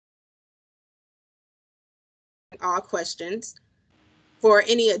all questions. For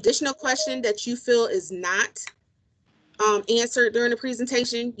any additional question that you feel is not answered during the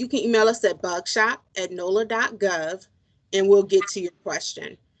presentation, you can email us at bugshop@nola.gov and we'll get to your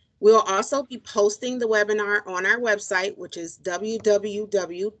question. We'll also be posting the webinar on our website, which is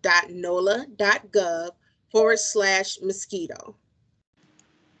www.nola.gov/mosquito.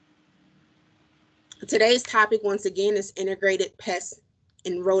 Today's topic, once again, is integrated pest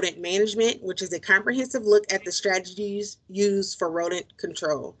and rodent management, which is a comprehensive look at the strategies used for rodent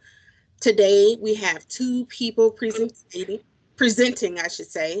control. Today, we have two people presenting, I should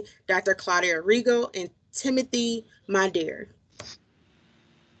say, Dr. Claudia Rigo and Timothy Madere.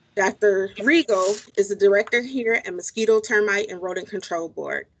 Dr. Rigo is the director here at Mosquito, Termite, and Rodent Control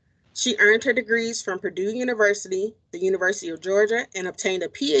Board. She earned her degrees from Purdue University, the University of Georgia, and obtained a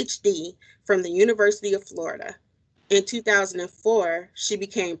PhD from the University of Florida. In 2004, she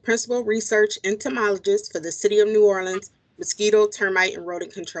became Principal Research Entomologist for the City of New Orleans Mosquito, Termite, and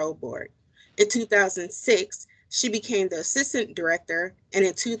Rodent Control Board. In 2006, she became the Assistant Director, and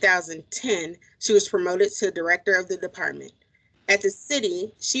in 2010, she was promoted to Director of the department. At the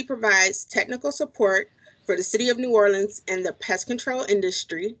city, she provides technical support for the City of New Orleans and the pest control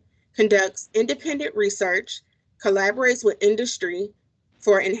industry, conducts independent research, collaborates with industry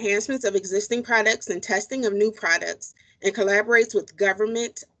for enhancements of existing products and testing of new products, and collaborates with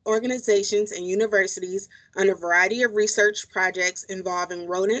government organizations and universities on a variety of research projects involving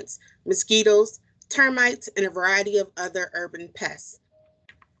rodents, mosquitoes, termites, and a variety of other urban pests.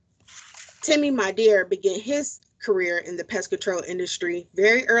 Timmy Madere began his career in the pest control industry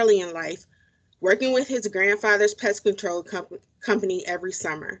very early in life, working with his grandfather's pest control company every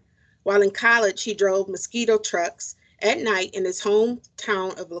summer. While in college, he drove mosquito trucks at night in his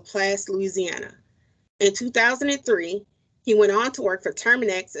hometown of LaPlace, Louisiana. In 2003, he went on to work for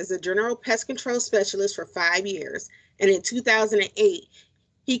Terminix as a general pest control specialist for 5 years. And in 2008,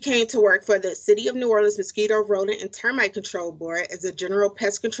 he came to work for the City of New Orleans Mosquito, Rodent, and Termite Control Board as a general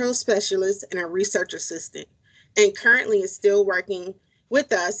pest control specialist and a research assistant, and currently is still working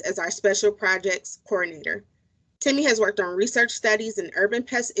with us as our special projects coordinator. Timmy has worked on research studies and urban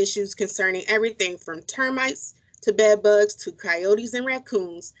pest issues concerning everything from termites to bed bugs to coyotes and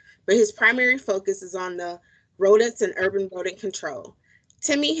raccoons, but his primary focus is on the rodents and urban rodent control.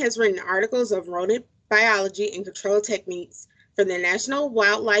 Timmy has written articles of rodent biology and control techniques for the National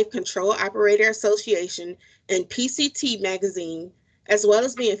Wildlife Control Operator Association and PCT magazine, as well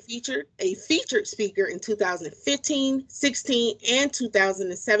as being a featured speaker in 2015, 16, and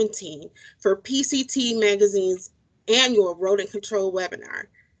 2017 for PCT magazine's annual rodent control webinar.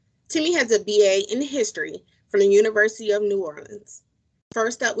 Timmy has a BA in history from the University of New Orleans.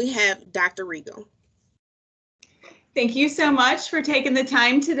 First up, we have Dr. Rigo. Thank you so much for taking the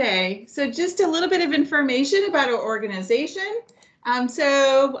time today. So just a little bit of information about our organization. Of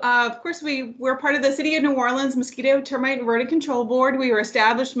course, we're part of the City of New Orleans Mosquito, Termite, and Rodent Control Board. We were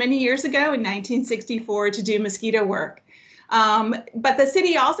established many years ago in 1964 to do mosquito work. But the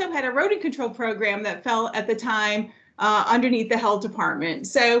city also had a rodent control program that fell at the time underneath the health department.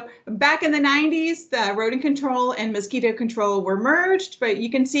 So back in the 90s, the rodent control and mosquito control were merged, but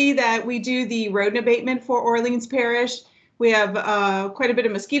you can see that we do the rodent abatement for Orleans Parish. We have quite a bit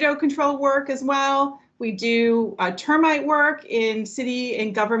of mosquito control work as well. We do termite work in city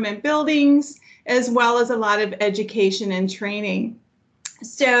and government buildings, as well as a lot of education and training.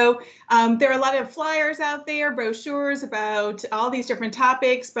 So there are a lot of flyers out there, brochures about all these different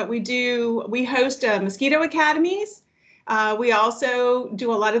topics, but we host mosquito academies. We also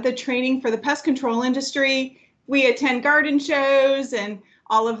do a lot of the training for the pest control industry. We attend garden shows and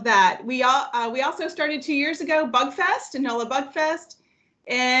all of that. We also started 2 years ago, Bugfest, NOLA Bugfest.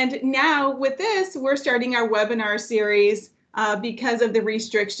 And now with this, we're starting our webinar series because of the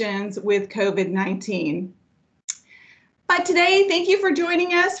restrictions with COVID-19. But today, thank you for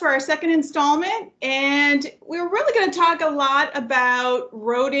joining us for our second installment. And we're really going to talk a lot about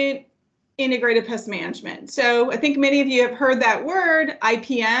rodent integrated pest management. So I think many of you have heard that word,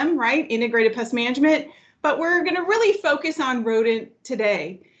 IPM, right? Integrated pest management. But we're going to really focus on rodent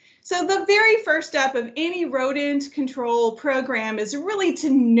today. So the very first step of any rodent control program is really to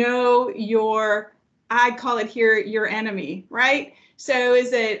know your, I call it here, your enemy, right? So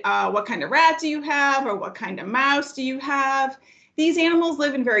is it what kind of rat do you have, or what kind of mouse do you have? These animals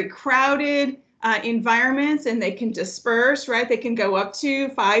live in very crowded environments, and they can disperse, right? They can go up to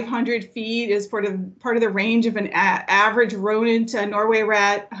 500 feet as part of the range of an average rodent Norway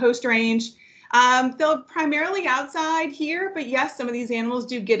rat host range. They're primarily outside here, but yes, some of these animals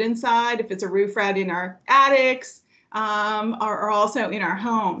do get inside if it's a roof rat in our attics, are also in our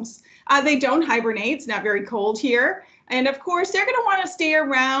homes. They don't hibernate. It's not very cold here. And of course, they're going to want to stay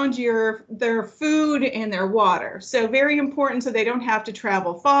around their food and their water. So very important so they don't have to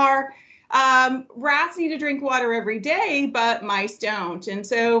travel far. Rats need to drink water every day, but mice don't. And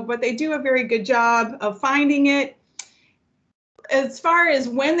so, but they do a very good job of finding it. As far as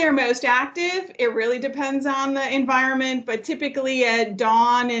when they're most active, it really depends on the environment, but typically at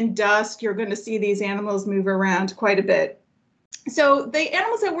dawn and dusk, you're going to see these animals move around quite a bit. So the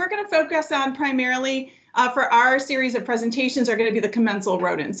animals that we're going to focus on primarily for our series of presentations are going to be the commensal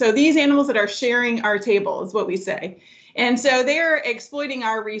rodents. So these animals that are sharing our table is what we say. And so they're exploiting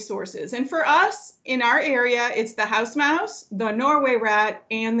our resources. And for us in our area, it's the house mouse, the Norway rat,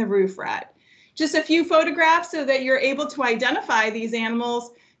 and the roof rat. Just a few photographs so that you're able to identify these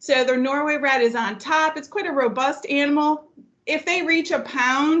animals. So the Norway rat is on top. It's quite a robust animal. If they reach a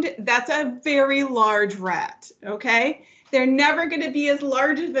pound, that's a very large rat, okay? They're never going to be as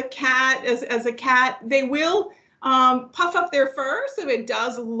large as a cat. They will puff up their fur, so it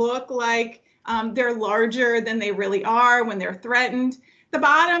does look like they're larger than they really are when they're threatened. The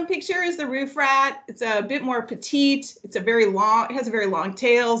bottom picture is the roof rat. It's a bit more petite. It has a very long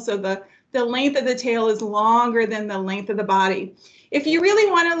tail, so the length of the tail is longer than the length of the body. If you really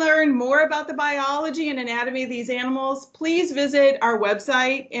want to learn more about the biology and anatomy of these animals, please visit our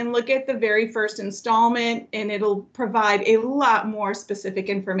website and look at the very first installment, and it'll provide a lot more specific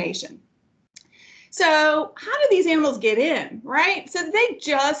information. So how do these animals get in, right? So they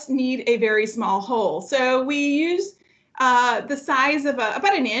just need a very small hole. So we use the size of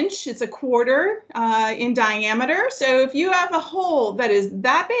about an inch. It's a quarter in diameter. So if you have a hole that is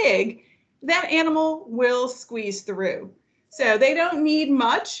that big, that animal will squeeze through. So they don't need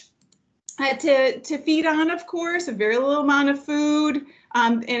much to feed on, of course, a very little amount of food.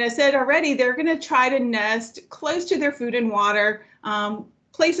 And I said already, they're going to try to nest close to their food and water,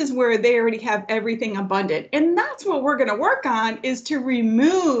 places where they already have everything abundant. And that's what we're going to work on, is to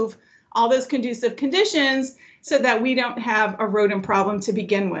remove all those conducive conditions so that we don't have a rodent problem to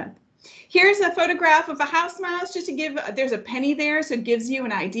begin with. Here's a photograph of a house mouse, just to give, there's a penny there, so it gives you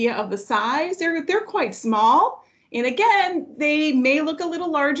an idea of the size. They're quite small. And again, they may look a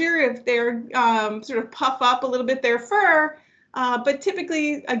little larger if they're sort of puff up a little bit their fur, but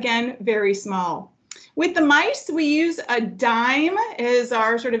typically, again, very small. With the mice, we use a dime as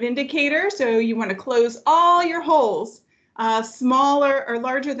our sort of indicator. So you want to close all your holes, smaller or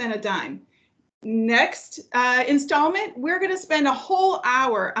larger than a dime. Next installment, we're going to spend a whole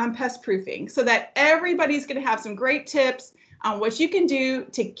hour on pest proofing so that everybody's going to have some great tips on what you can do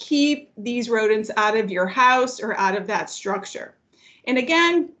to keep these rodents out of your house or out of that structure. And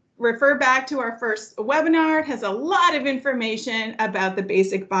again, refer back to our first webinar. It has a lot of information about the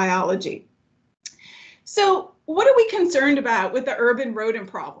basic biology. So what are we concerned about with the urban rodent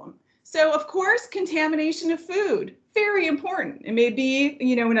problem? So of course, contamination of food, very important. It may be,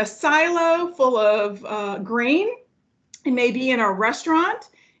 in a silo full of grain. It may be in a restaurant.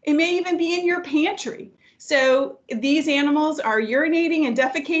 It may even be in your pantry. So these animals are urinating and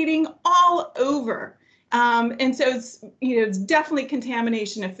defecating all over. And so it's definitely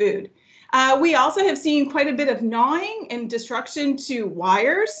contamination of food. We also have seen quite a bit of gnawing and destruction to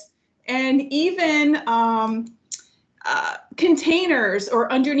wires, and even containers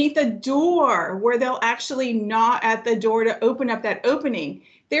or underneath the door where they'll actually gnaw at the door to open up that opening.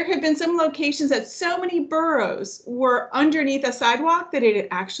 There have been some locations that so many burrows were underneath a sidewalk that it had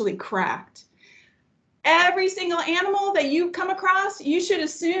actually cracked. Every single animal that you come across, you should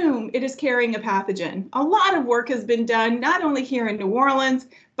assume it is carrying a pathogen. A lot of work has been done, not only here in New Orleans,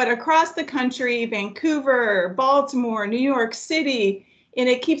 but across the country, Vancouver, Baltimore, New York City, and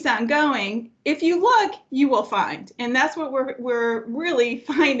it keeps on going. If you look, you will find. And that's what we're really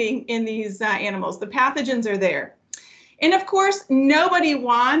finding in these animals. The pathogens are there. And of course, nobody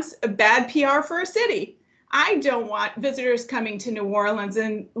wants a bad PR for a city. I don't want visitors coming to New Orleans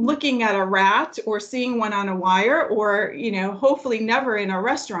and looking at a rat or seeing one on a wire, or, hopefully never in a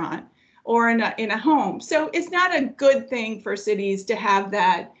restaurant or in a home. So it's not a good thing for cities to have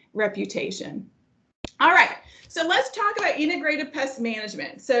that reputation. All right, so let's talk about integrated pest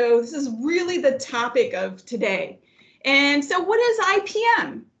management. So this is really the topic of today. And so what is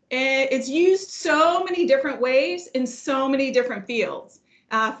IPM? It's used so many different ways in so many different fields,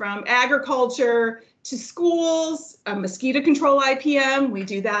 from agriculture to schools, mosquito control IPM, we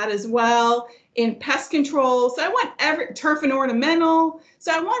do that as well, in pest control. So I want turf and ornamental.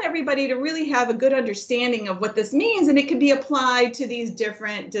 So I want everybody to really have a good understanding of what this means, and it can be applied to these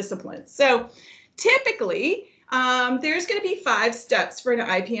different disciplines. So typically, there's going to be 5 steps for an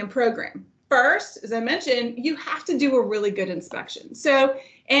IPM program. first, as I mentioned, you have to do a really good inspection. So,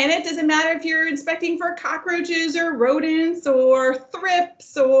 and it doesn't matter if you're inspecting for cockroaches or rodents or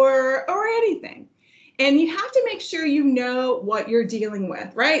thrips or anything. And you have to make sure you know what you're dealing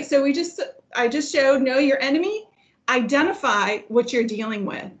with, right? So I just showed know your enemy, identify what you're dealing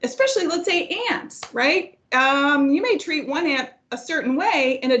with, especially let's say ants, right? You may treat one ant a certain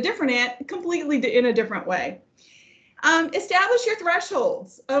way and a different ant completely in a different way. Establish your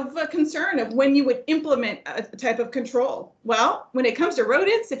thresholds of concern of when you would implement a type of control. Well, when it comes to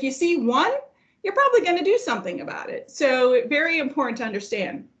rodents, if you see one, you're probably going to do something about it. So very important to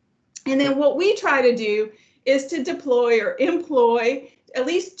understand. And then what we try to do is to deploy or employ at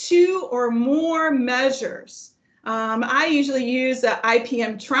least 2 or more measures. I usually use the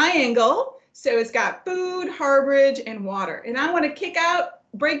IPM triangle. So it's got food, harborage, and water. And I want to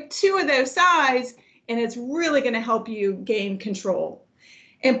break 2 of those sides, and it's really going to help you gain control.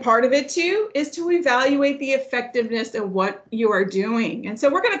 And part of it too is to evaluate the effectiveness of what you are doing. And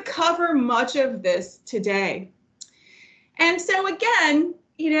so we're going to cover much of this today. And so again,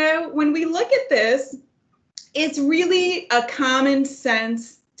 when we look at this, it's really a common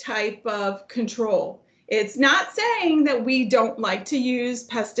sense type of control. It's not saying that we don't like to use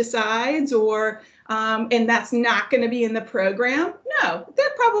pesticides or and that's not going to be in the program. No,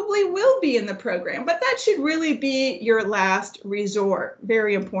 that probably will be in the program, but that should really be your last resort.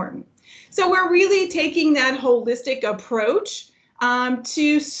 Very important. So we're really taking that holistic approach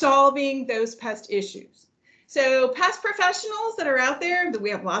to solving those pest issues. So pest professionals that are out there, we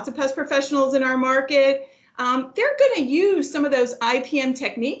have lots of pest professionals in our market, they're going to use some of those IPM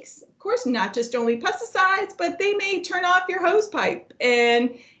techniques. Of course, not just only pesticides, but they may turn off your hose pipe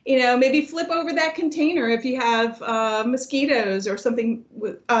and maybe flip over that container if you have mosquitoes or something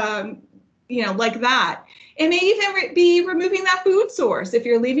like that. It may even be removing that food source if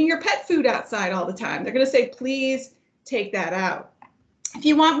you're leaving your pet food outside all the time. They're going to say, please take that out. If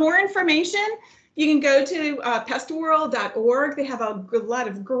you want more information, you can go to pestworld.org. They have a lot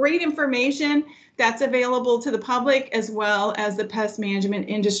of great information that's available to the public as well as the pest management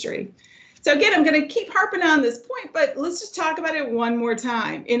industry. So again, I'm going to keep harping on this point, but let's just talk about it one more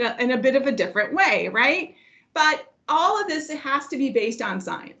time in a bit of a different way, right? But all of this, it has to be based on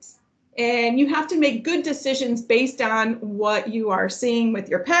science. And you have to make good decisions based on what you are seeing with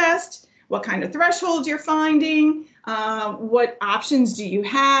your pest, what kind of thresholds you're finding, what options do you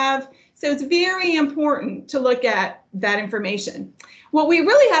have. So it's very important to look at that information. What we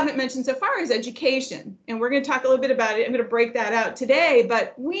really haven't mentioned so far is education, and we're going to talk a little bit about it. I'm going to break that out today,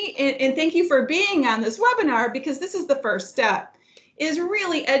 but and thank you for being on this webinar, because this is the first step, is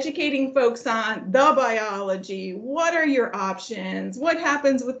really educating folks on the biology. What are your options? What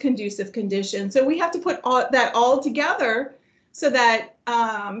happens with conducive conditions? So we have to put that all together so that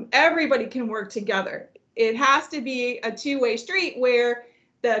everybody can work together. It has to be a two-way street where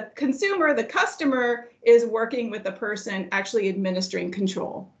the consumer, the customer, is working with the person actually administering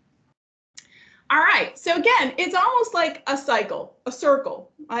control. All right, so again, it's almost like a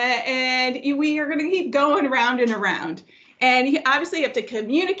circle, and we are going to keep going around and around. And you obviously have to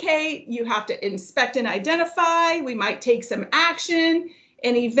communicate, you have to inspect and identify, we might take some action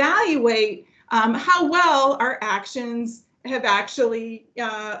and evaluate how well our actions have actually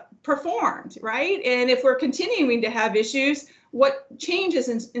performed, right? And if we're continuing to have issues, what changes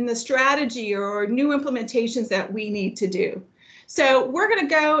in the strategy or new implementations that we need to do. So we're going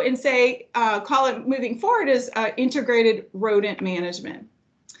to go and say, call it moving forward as integrated rodent management.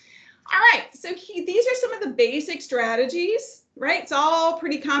 All right, so these are some of the basic strategies, right? It's all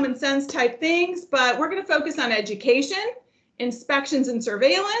pretty common sense type things, but we're going to focus on education, inspections and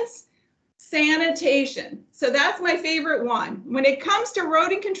surveillance, sanitation. So that's my favorite one. When it comes to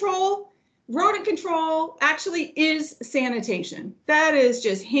rodent control actually is sanitation. That is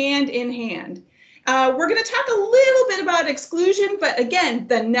just hand in hand. We're going to talk a little bit about exclusion, but again,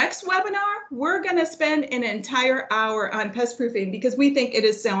 the next webinar, we're going to spend an entire hour on pest proofing because we think it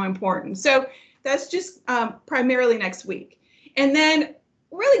is so important. So that's just primarily next week. And then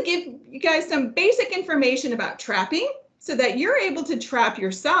really give you guys some basic information about trapping so that you're able to trap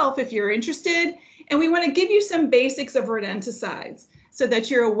yourself if you're interested. And we want to give you some basics of rodenticides so that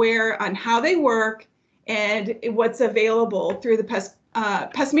you're aware on how they work and what's available through the pest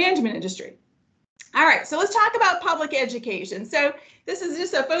management industry. All right, so let's talk about public education. So this is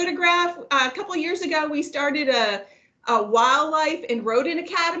just a photograph. A couple of years ago, we started a wildlife and rodent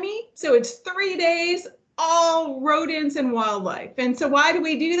academy. So it's 3 days, all rodents and wildlife. And so why do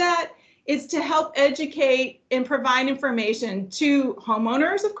we do that? It's to help educate and provide information to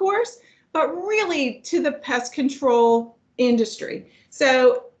homeowners, of course, but really to the pest control industry.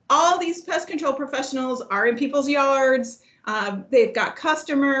 So all these pest control professionals are in people's yards. They've got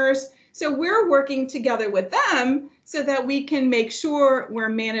customers. So we're working together with them so that we can make sure we're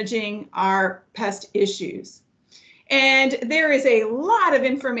managing our pest issues. And there is a lot of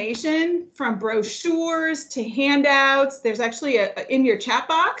information, from brochures to handouts. There's actually in your chat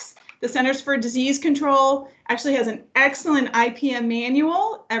box, the Centers for Disease Control actually has an excellent IPM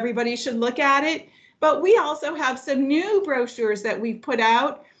manual. Everybody should look at it. But we also have some new brochures that we've put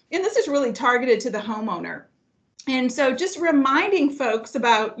out, and this is really targeted to the homeowner. And so just reminding folks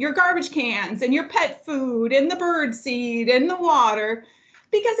about your garbage cans and your pet food and the bird seed and the water,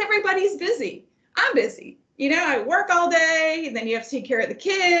 because everybody's busy. I'm busy. You know, I work all day, and then you have to take care of the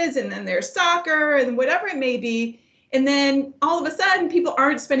kids, and then there's soccer and whatever it may be. And then all of a sudden, people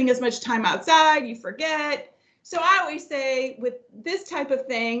aren't spending as much time outside, you forget. So I always say with this type of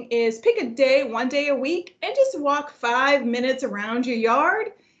thing is pick a day, one day a week, and just walk 5 minutes around your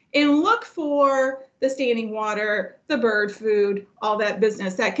yard and look for the standing water, the bird food, all that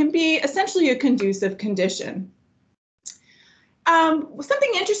business that can be essentially a conducive condition.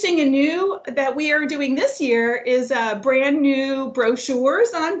 Something interesting and new that we are doing this year is brand new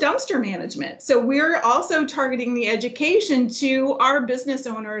brochures on dumpster management. So we're also targeting the education to our business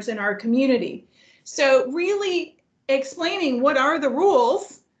owners in our community. So really explaining what are the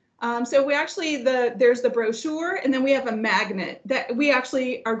rules. So we actually, there's the brochure, and then we have a magnet that we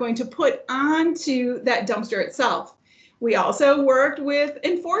actually are going to put onto that dumpster itself. We also worked with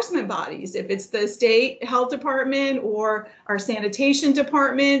enforcement bodies. If it's the state health department or our sanitation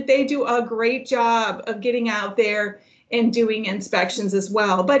department, they do a great job of getting out there and doing inspections as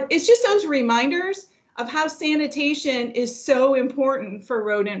well. But it's just those reminders of how sanitation is so important for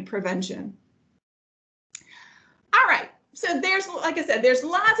rodent prevention. All right. So there's, like I said, there's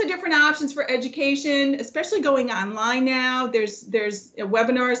lots of different options for education, especially going online now. There's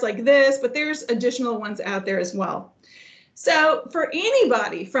webinars like this, but there's additional ones out there as well. So for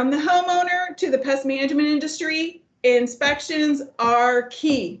anybody from the homeowner to the pest management industry, inspections are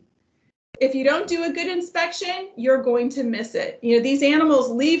key. If you don't do a good inspection, you're going to miss it. You know, these animals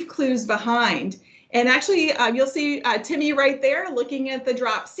leave clues behind. And actually, you'll see Timmy right there looking at the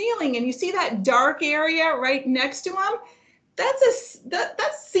drop ceiling, and you see that dark area right next to him. That's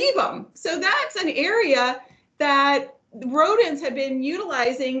sebum. So that's an area that rodents have been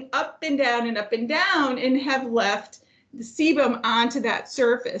utilizing up and down and up and down, and have left the sebum onto that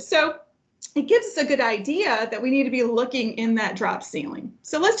surface. So it gives us a good idea that we need to be looking in that drop ceiling.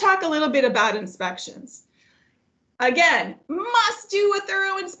 So let's talk a little bit about inspections. Again, must do a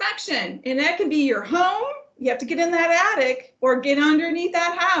thorough inspection, and that can be your home. You have to get in that attic or get underneath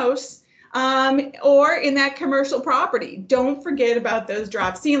that house, or in that commercial property. Don't forget about those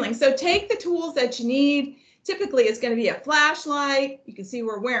drop ceilings. So take the tools that you need. Typically, it's going to be a flashlight. You can see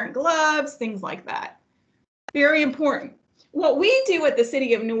we're wearing gloves, things like that. Very important. What we do at the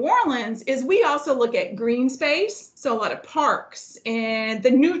City of New Orleans is we also look at green space, so a lot of parks and the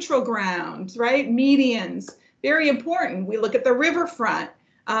neutral ground, right? Medians, very important. We look at the riverfront,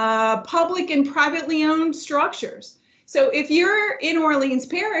 public and privately owned structures. So if you're in Orleans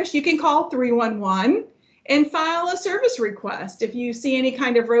Parish, you can call 311 and file a service request. If you see any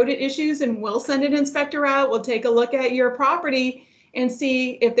kind of rodent issues, and we'll send an inspector out, we'll take a look at your property and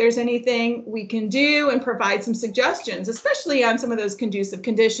see if there's anything we can do and provide some suggestions, especially on some of those conducive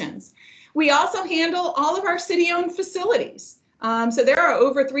conditions. We also handle all of our city-owned facilities. So there are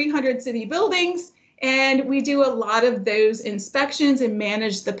over 300 city buildings, and we do a lot of those inspections and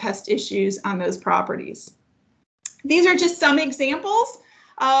manage the pest issues on those properties. These are just some examples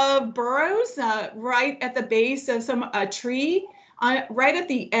of burrows right at the base of a tree, right at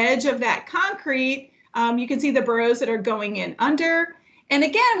the edge of that concrete. You can see the burrows that are going in under. And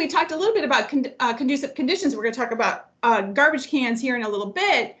again, we talked a little bit about conducive conditions. We're going to talk about garbage cans here in a little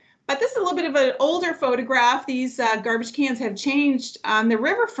bit, but this is a little bit of an older photograph. These garbage cans have changed on the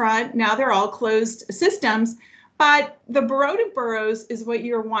riverfront. Now they're all closed systems, but the rodent burrows is what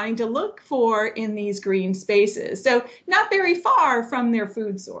you're wanting to look for in these green spaces. So not very far from their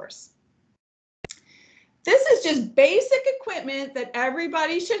food source. This is just basic equipment that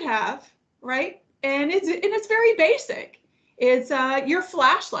everybody should have, right? And it's very basic. It's your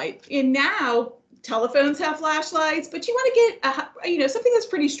flashlight. And now telephones have flashlights, but you want to get something that's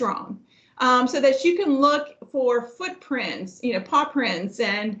pretty strong, so that you can look for footprints, paw prints,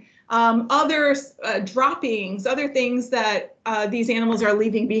 and other droppings, other things that these animals are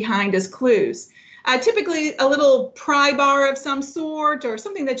leaving behind as clues. Typically, a little pry bar of some sort, or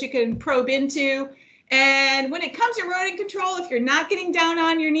something that you can probe into. And when it comes to rodent control, if you're not getting down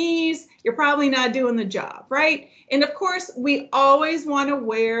on your knees, you're probably not doing the job, right? And of course, we always want to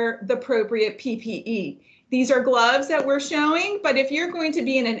wear the appropriate PPE. These are gloves that we're showing, but if you're going to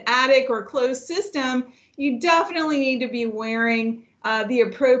be in an attic or closed system, you definitely need to be wearing the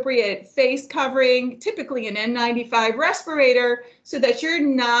appropriate face covering, typically an N95 respirator, so that you're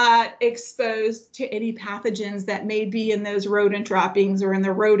not exposed to any pathogens that may be in those rodent droppings or in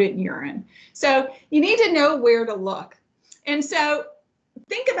the rodent urine. So you need to know where to look. And so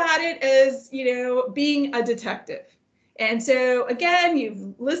think about it as, being a detective. And so again,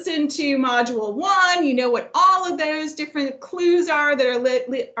 you've listened to module 1, you know what all of those different clues are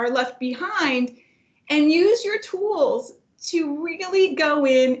that are left behind, and use your tools to really go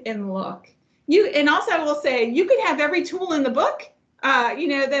in and look. And also I will say, you can have every tool in the book,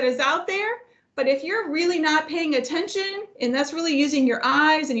 that is out there, but if you're really not paying attention, and that's really using your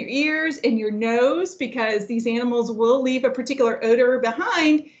eyes and your ears and your nose, because these animals will leave a particular odor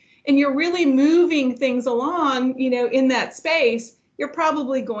behind, and you're really moving things along, in that space, you're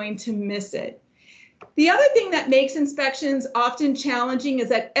probably going to miss it. The other thing that makes inspections often challenging is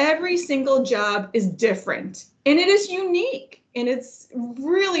that every single job is different and it is unique. And it's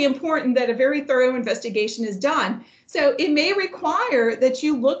really important that a very thorough investigation is done. So it may require that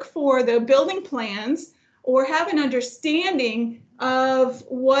you look for the building plans or have an understanding of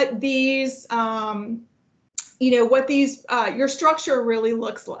what these, your structure really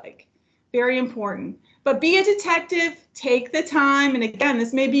looks like. Very important. But be a detective, take the time. And again,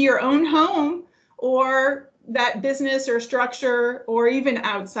 this may be your own home or that business or structure or even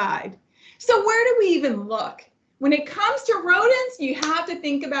outside. So where do we even look? When it comes to rodents, you have to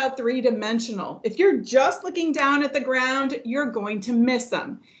think about 3-dimensional. If you're just looking down at the ground, you're going to miss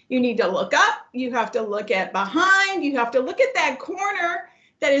them. You need to look up, you have to look at behind, you have to look at that corner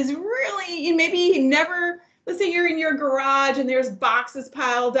that is really, maybe you never, let's say you're in your garage and there's boxes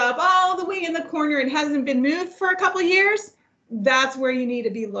piled up all the way in the corner and hasn't been moved for a couple of years. That's where you need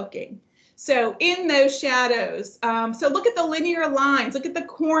to be looking. So in those shadows, so look at the linear lines, look at the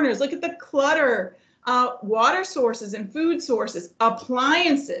corners, look at the clutter, water sources and food sources,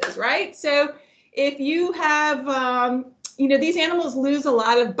 appliances, right? So if you have, these animals lose a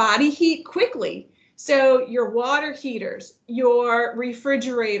lot of body heat quickly. So your water heaters, your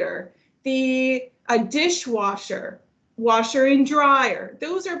refrigerator, the dishwasher, washer and dryer,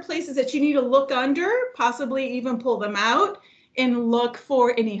 those are places that you need to look under, possibly even pull them out and look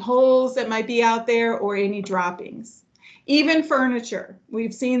for any holes that might be out there or any droppings. Even furniture,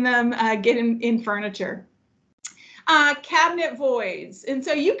 we've seen them get in furniture. Cabinet voids, and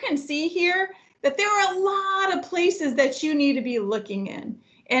so you can see here that there are a lot of places that you need to be looking in.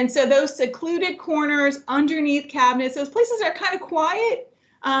 And so those secluded corners underneath cabinets, those places are kind of quiet,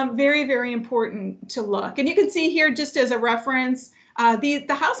 very, very important to look. And you can see here, just as a reference, the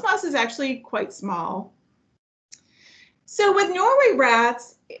house mouse is actually quite small. So with Norway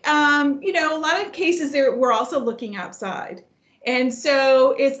rats, a lot of cases there, we're also looking outside. And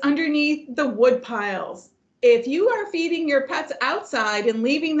so it's underneath the wood piles. If you are feeding your pets outside and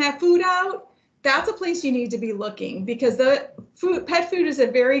leaving that food out, that's a place you need to be looking, because the pet food is a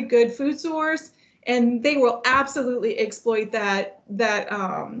very good food source, and they will absolutely exploit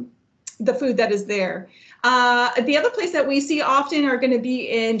the food that is there. The other place that we see often are going to be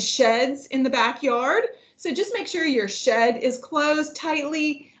in sheds in the backyard. So just make sure your shed is closed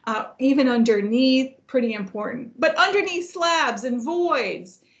tightly, even underneath, pretty important. But underneath slabs and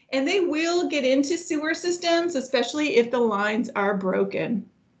voids, and they will get into sewer systems, especially if the lines are broken.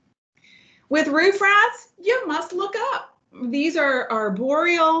 With roof rats, you must look up. These are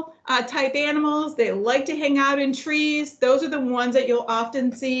arboreal type animals. They like to hang out in trees. Those are the ones that you'll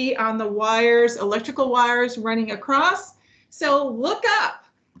often see on the wires, electrical wires running across. So look up.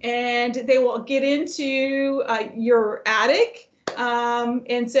 And they will get into your attic.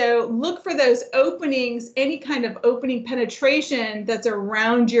 And so look for those openings, any kind of opening penetration that's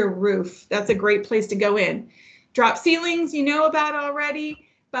around your roof. That's a great place to go in. Drop ceilings, you know about already,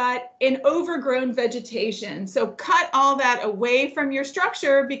 but in overgrown vegetation. So cut all that away from your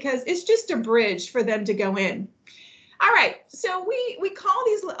structure, because it's just a bridge for them to go in. All right, so we call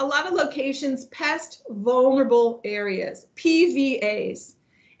these, a lot of locations, pest vulnerable areas, PVAs.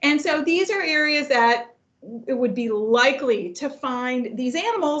 And so these are areas that it would be likely to find these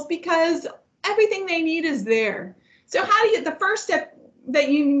animals because everything they need is there. So the first step that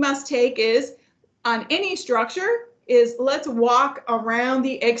you must take is, on any structure, is let's walk around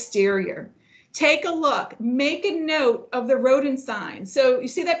the exterior. Take a look, make a note of the rodent sign. So you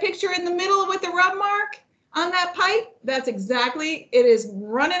see that picture in the middle with the rub mark on that pipe? That's exactly, it is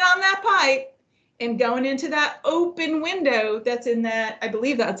running on that pipe. and going into that open window that's in that, I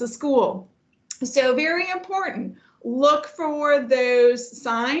believe that's a school. So very important. Look for those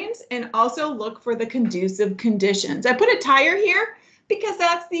signs and also look for the conducive conditions. I put a tire here because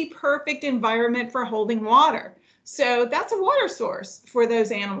that's the perfect environment for holding water. So that's a water source for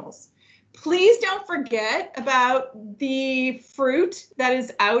those animals. Please don't forget about the fruit that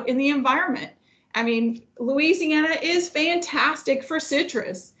is out in the environment. I mean, Louisiana is fantastic for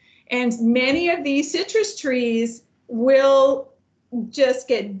citrus, and many of these citrus trees will just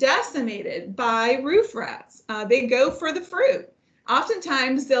get decimated by roof rats. They go for the fruit.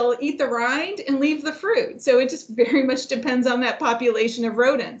 Oftentimes they'll eat the rind and leave the fruit. So it just very much depends on that population of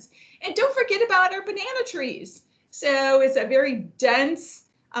rodents. And don't forget about our banana trees. So it's a very dense,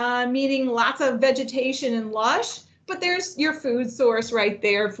 meaning lots of vegetation and lush, but there's your food source right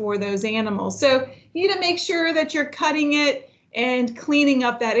there for those animals. So you need to make sure that you're cutting it and cleaning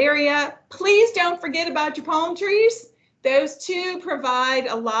up that area. Please don't forget about your palm trees. Those two provide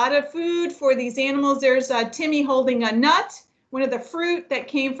a lot of food for these animals. There's Timmy holding a nut, one of the fruit that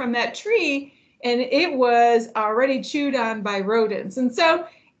came from that tree, and it was already chewed on by rodents. And so,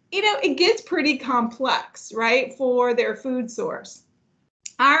 you know, it gets pretty complex, right, for their food source.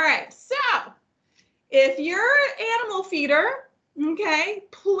 All right, so if you're an animal feeder, okay,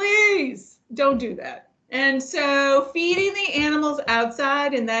 please don't do that. And so feeding the animals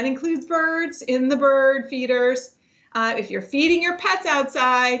outside, and that includes birds in the bird feeders. If you're feeding your pets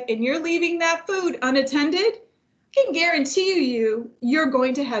outside and you're leaving that food unattended, I can guarantee you, you're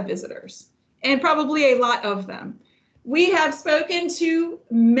going to have visitors, and probably a lot of them. We have spoken to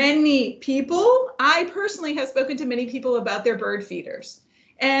many people. I personally have spoken to many people about their bird feeders.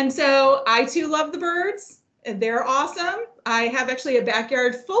 And so I too love the birds. They're awesome. I have actually a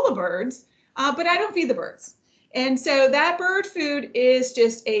backyard full of birds, but I don't feed the birds. And so that bird food is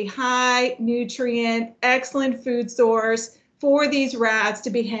just a high nutrient, excellent food source for these rats to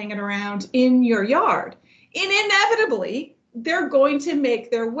be hanging around in your yard. And inevitably, they're going to make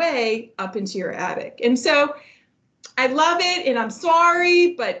their way up into your attic. And so I love it, and I'm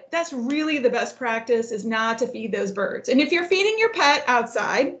sorry, but that's really the best practice, is not to feed those birds. And if you're feeding your pet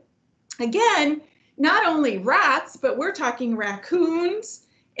outside, again, not only rats, but we're talking raccoons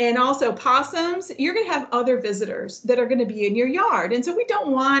and also possums, you're going to have other visitors that are going to be in your yard. And so we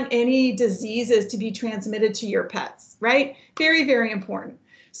don't want any diseases to be transmitted to your pets, right? Very, very important.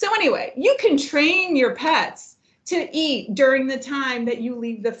 So anyway, you can train your pets to eat during the time that you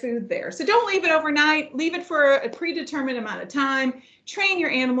leave the food there. So don't leave it overnight, leave it for a predetermined amount of time, train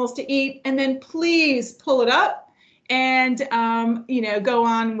your animals to eat, and then please pull it up and, go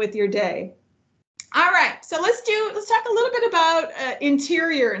on with your day. All right, so let's talk a little bit about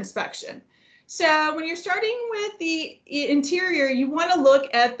interior inspection. So when you're starting with the interior, you want to look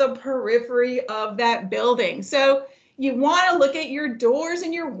at the periphery of that building. So you want to look at your doors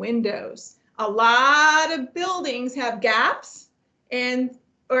and your windows. A lot of buildings have gaps,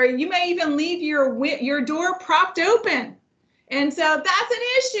 or you may even leave your door propped open. And so that's an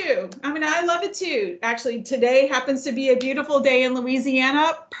issue. I mean, I love it too. Actually, today happens to be a beautiful day in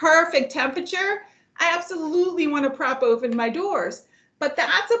Louisiana, perfect temperature. I absolutely want to prop open my doors, but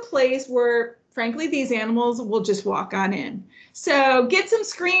that's a place where, frankly, these animals will just walk on in. So get some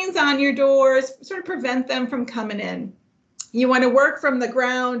screens on your doors, sort of prevent them from coming in. You want to work from the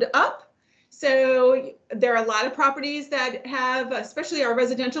ground up. So there are a lot of properties that have, especially our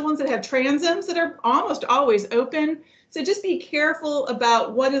residential ones, that have transoms that are almost always open. So just be careful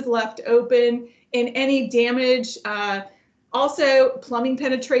about what is left open and any damage. Also plumbing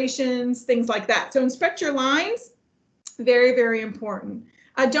penetrations, things like that. So inspect your lines, very, very important.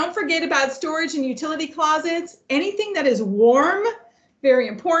 Don't forget about storage and utility closets. Anything that is warm, very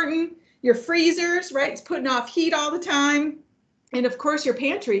important. Your freezers, right? It's putting off heat all the time. And of course your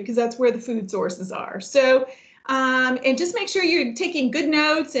pantry, because that's where the food sources are. So, and just make sure you're taking good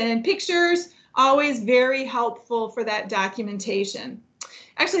notes and pictures, always very helpful for that documentation.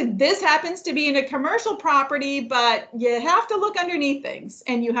 Actually, this happens to be in a commercial property, but you have to look underneath things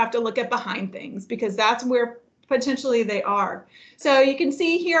and you have to look at behind things, because that's where potentially they are. So you can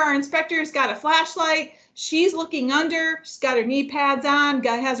see here our inspector's got a flashlight. She's looking under, she's got her knee pads on,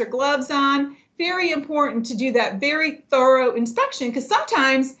 has her gloves on. Very important to do that very thorough inspection, because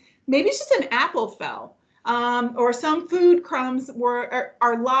sometimes maybe it's just an apple fell, or some food crumbs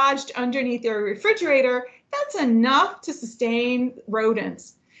are lodged underneath your refrigerator. That's enough to sustain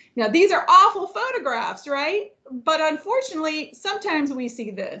rodents. Now, these are awful photographs, right? But unfortunately, sometimes we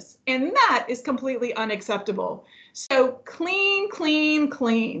see this, and that is completely unacceptable. So clean, clean,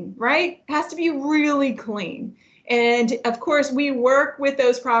 clean, right? It has to be really clean. And of course, we work with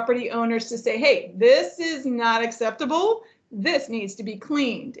those property owners to say, hey, this is not acceptable. This needs to be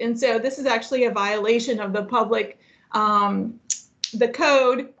cleaned. And so this is actually a violation of the public, the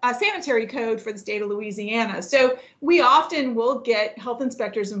code, sanitary code for the state of Louisiana. So we often will get health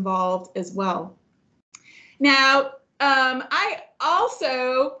inspectors involved as well. Now, I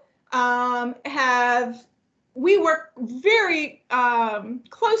also we work very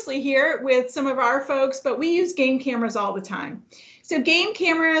closely here with some of our folks, but we use game cameras all the time. So game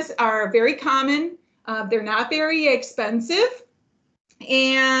cameras are very common. They're not very expensive.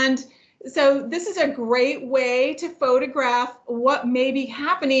 And so this is a great way to photograph what may be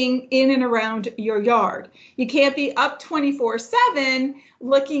happening in and around your yard. You can't be up 24/7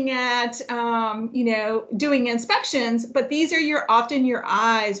 looking at, doing inspections, but these are often your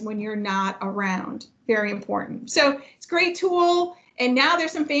eyes when you're not around. Very important. So it's a great tool. And now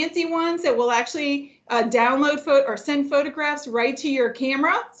there's some fancy ones that will actually download or send photographs right to your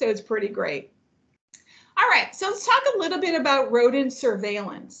camera. So it's pretty great. All right, so let's talk a little bit about rodent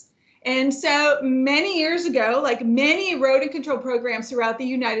surveillance. And so many years ago, like many rodent control programs throughout the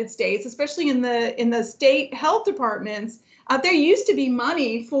United States, especially in the state health departments, there used to be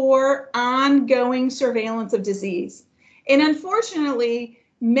money for ongoing surveillance of disease. And unfortunately,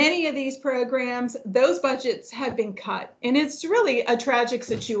 many of these programs, those budgets have been cut, and it's really a tragic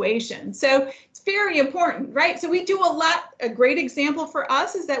situation. So it's very important, right? So we do a great example for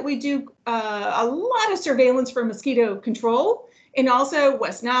us is that we do a lot of surveillance for mosquito control, and also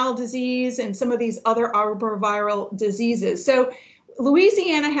West Nile disease and some of these other arboviral diseases. So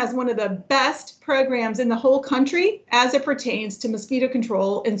Louisiana has one of the best programs in the whole country as it pertains to mosquito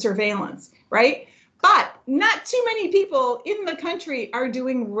control and surveillance, right? But not too many people in the country are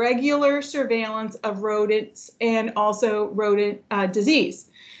doing regular surveillance of rodents and also rodent disease.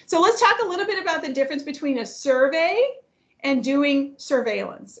 So let's talk a little bit about the difference between a survey and doing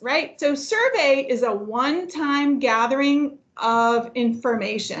surveillance, right? So survey is a one-time gathering of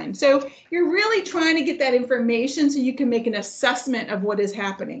information. So you're really trying to get that information so you can make an assessment of what is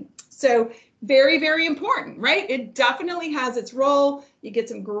happening. So very, very important, right? It definitely has its role. You get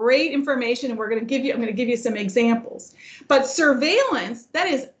some great information, and I'm going to give you some examples. But surveillance, that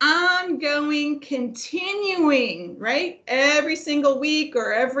is ongoing, continuing, right? Every single week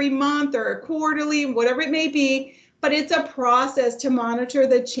or every month or quarterly, whatever it may be, but it's a process to monitor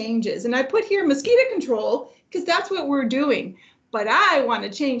the changes. And I put here mosquito control because that's what we're doing. But I want to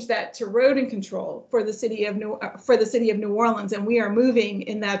change that to rodent control for the city of New Orleans, and we are moving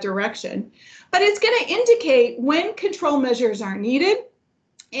in that direction. But it's going to indicate when control measures are needed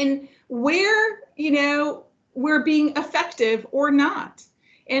and where, we're being effective or not.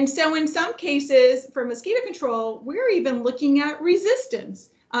 And so in some cases for mosquito control, we're even looking at resistance,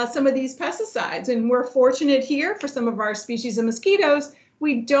 some of these pesticides. And we're fortunate here for some of our species of mosquitoes,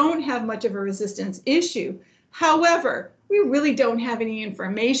 we don't have much of a resistance issue. However, we really don't have any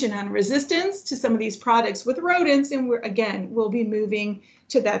information on resistance to some of these products with rodents, and we'll be moving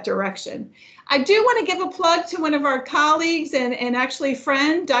to that direction. I do want to give a plug to one of our colleagues and actually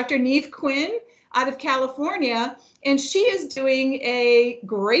friend, Dr. Neve Quinn out of California, and she is doing a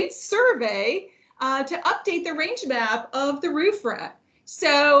great survey to update the range map of the roof rat.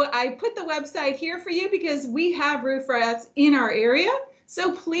 So I put the website here for you because we have roof rats in our area.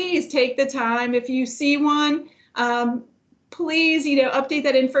 So please take the time if you see one. Please, update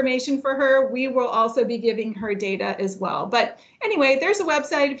that information for her. We will also be giving her data as well. But anyway, there's a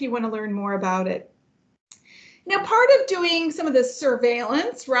website if you want to learn more about it. Now, part of doing some of this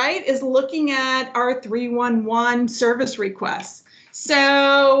surveillance, right, is looking at our 311 service requests.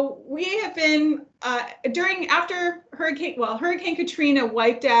 So we have been, after Hurricane Katrina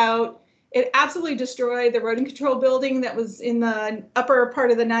wiped out, it absolutely destroyed the rodent control building that was in the upper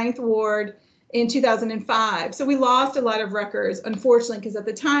part of the 9th Ward in 2005. So we lost a lot of records, unfortunately, because at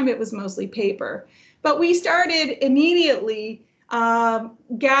the time it was mostly paper. But we started immediately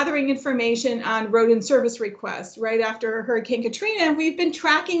gathering information on rodent service requests right after Hurricane Katrina, and we've been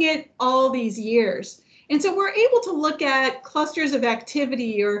tracking it all these years. And so we're able to look at clusters of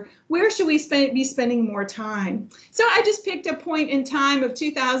activity or where should we be spending more time. So I just picked a point in time of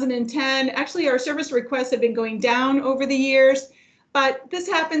 2010. Actually, our service requests have been going down over the years, but this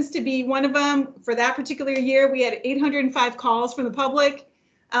happens to be one of them. For that particular year, we had 805 calls from the public,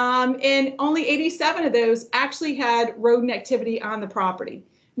 and only 87 of those actually had rodent activity on the property.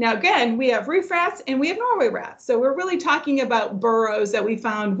 Now, again, we have roof rats and we have Norway rats. So we're really talking about burrows that we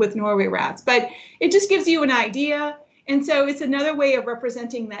found with Norway rats, but it just gives you an idea. And so it's another way of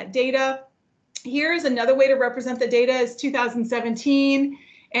representing that data. Here's another way to represent the data is 2017.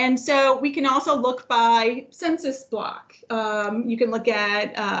 And so we can also look by census block. You can look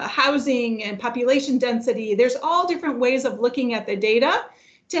at housing and population density. There's all different ways of looking at the data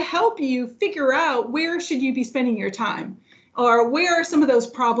to help you figure out where should you be spending your time, or where are some of those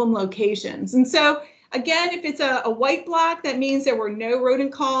problem locations. And so again, if it's a white block, that means there were no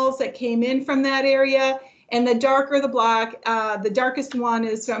rodent calls that came in from that area. And the darker the block, the darkest one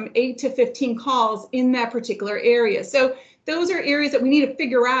is from 8 to 15 calls in that particular area. So those are areas that we need to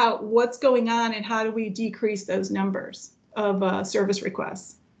figure out what's going on and how do we decrease those numbers of service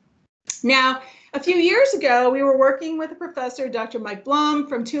requests. Now, a few years ago, we were working with a professor, Dr. Mike Blum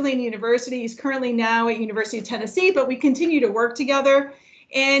from Tulane University. He's currently now at University of Tennessee, but we continue to work together.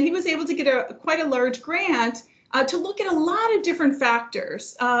 And he was able to get quite a large grant to look at a lot of different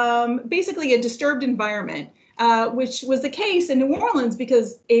factors, basically a disturbed environment, which was the case in New Orleans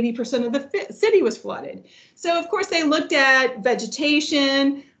because 80% of the city was flooded. So of course they looked at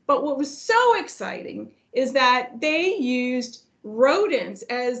vegetation, but what was so exciting is that they used rodents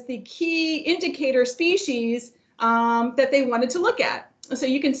as the key indicator species that they wanted to look at. So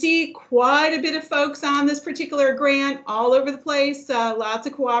you can see quite a bit of folks on this particular grant all over the place, lots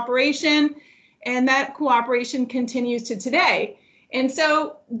of cooperation, and that cooperation continues to today. And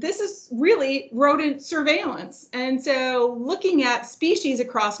so this is really rodent surveillance. And so looking at species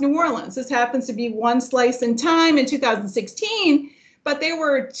across New Orleans, this happens to be one slice in time in 2016, but there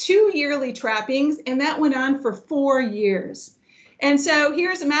were 2 yearly trappings, and that went on for 4 years. And so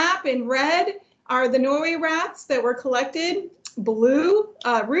here's a map. In red are the Norway rats that were collected, blue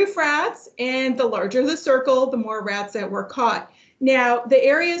roof rats, and the larger the circle, the more rats that were caught. Now, the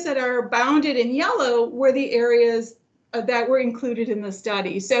areas that are bounded in yellow were the areas that were included in the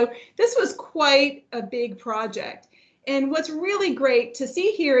study. So this was quite a big project. And what's really great to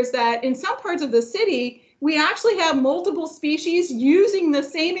see here is that in some parts of the city, we actually have multiple species using the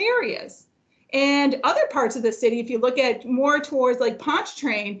same areas. And other parts of the city, if you look at more towards like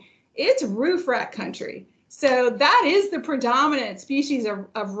Pontchartrain, it's roof rat country. So that is the predominant species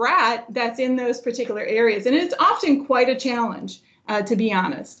of rat that's in those particular areas. And it's often quite a challenge, to be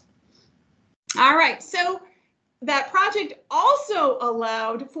honest. All right, so that project also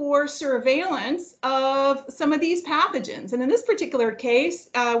allowed for surveillance of some of these pathogens. And in this particular case,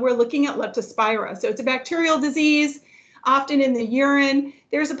 we're looking at leptospira. So it's a bacterial disease, often in the urine.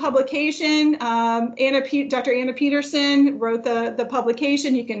 There's a publication, Dr. Anna Peterson wrote the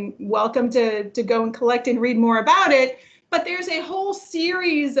publication. You can welcome to go and collect and read more about it. But there's a whole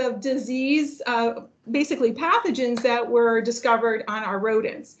series of disease, basically pathogens that were discovered on our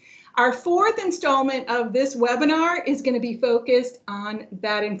rodents. Our fourth installment of this webinar is going to be focused on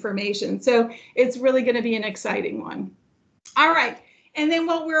that information. So it's really going to be an exciting one. All right. And then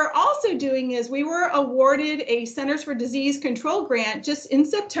what we're also doing is we were awarded a Centers for Disease Control grant just in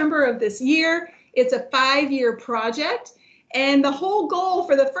September of this year. It's a 5-year project. And the whole goal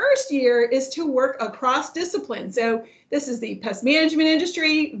for the first year is to work across disciplines. So this is the pest management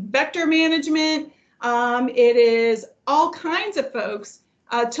industry, vector management. It is all kinds of folks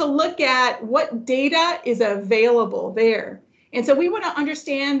to look at what data is available there. And so we want to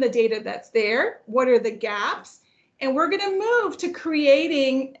understand the data that's there. What are the gaps? And we're going to move to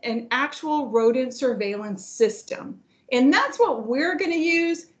creating an actual rodent surveillance system. And that's what we're going to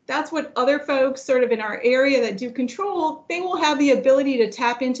use. That's what other folks sort of in our area that do control, they will have the ability to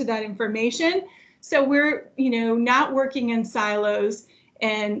tap into that information. So we're, not working in silos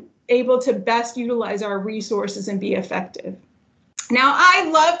and able to best utilize our resources and be effective. Now, I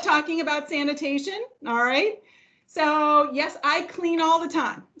love talking about sanitation, all right? So yes, I clean all the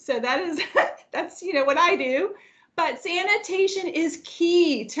time. So that's what I do. But sanitation is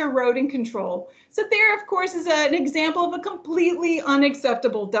key to rodent control. So there, of course, is an example of a completely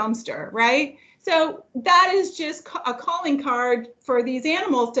unacceptable dumpster, right? So that is just a calling card for these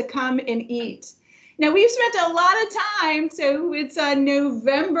animals to come and eat. Now, we've spent a lot of time, so it's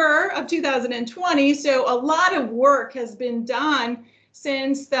November of 2020, so a lot of work has been done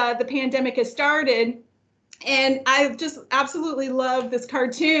since the pandemic has started. And I just absolutely love this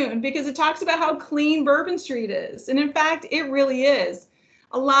cartoon because it talks about how clean Bourbon Street is. And in fact, it really is.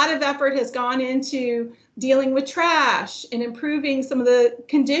 A lot of effort has gone into dealing with trash and improving some of the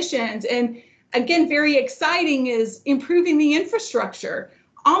conditions. And again, very exciting is improving the infrastructure.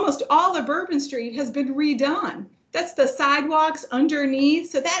 Almost all of Bourbon Street has been redone. That's the sidewalks underneath,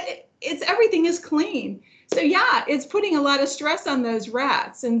 so that everything is clean. So yeah, it's putting a lot of stress on those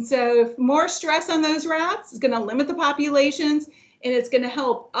rats. And so if more stress on those rats is going to limit the populations, and it's going to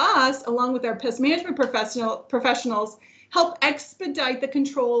help us, along with our pest management professionals, help expedite the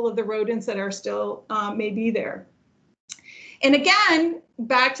control of the rodents that are still may be there. And again,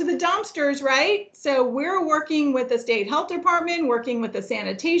 back to the dumpsters, right? So we're working with the state health department, working with the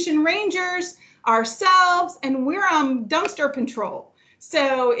sanitation rangers, ourselves, and we're on dumpster patrol.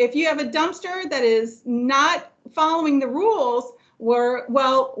 So if you have a dumpster that is not following the rules, we're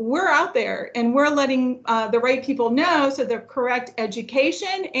out there and we're letting the right people know, so the correct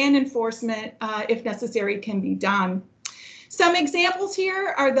education and enforcement, if necessary, can be done. Some examples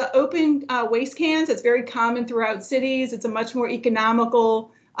here are the open waste cans. It's very common throughout cities. It's a much more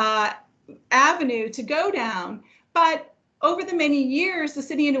economical avenue to go down. But over the many years, the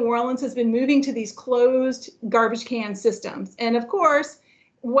city of New Orleans has been moving to these closed garbage can systems. And of course,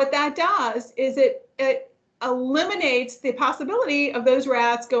 what that does is it eliminates the possibility of those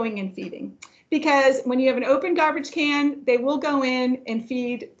rats going and feeding. Because when you have an open garbage can, they will go in and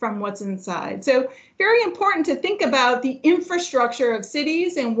feed from what's inside. So very important to think about the infrastructure of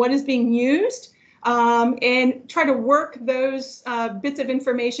cities and what is being used, and try to work those bits of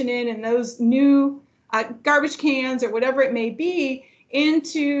information in and those new garbage cans or whatever it may be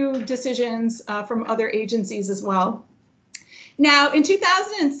into decisions from other agencies as well. Now, in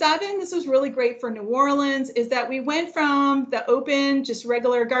 2007, this was really great for New Orleans, is that we went from the open, just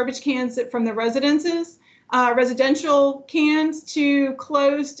regular garbage cans from the residences, residential cans, to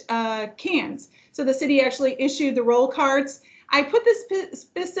closed cans. So the city actually issued the roll carts. I put this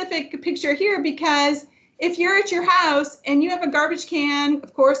specific picture here because if you're at your house and you have a garbage can,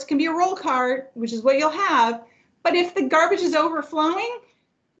 of course, it can be a roll cart, which is what you'll have. But if the garbage is overflowing,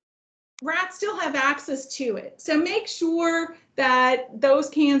 rats still have access to it. So make sure that those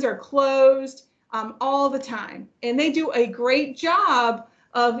cans are closed all the time. And they do a great job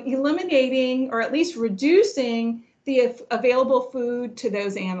of eliminating or at least reducing the available food to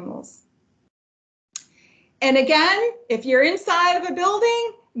those animals. And again, if you're inside of a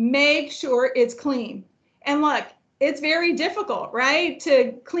building, make sure it's clean. And look, it's very difficult, right?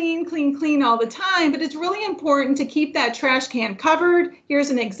 To clean all the time, but it's really important to keep that trash can covered. Here's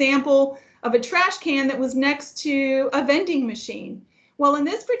an example of a trash can that was next to a vending machine. Well, in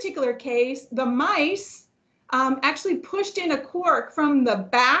this particular case, the mice actually pushed in a cork from the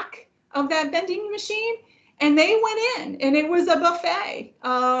back of that vending machine, and they went in, and it was a buffet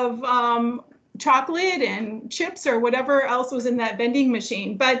of chocolate and chips or whatever else was in that vending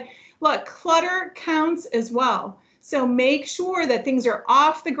machine. But look, clutter counts as well. So make sure that things are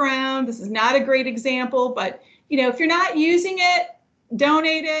off the ground. This is not a great example, but if you're not using it,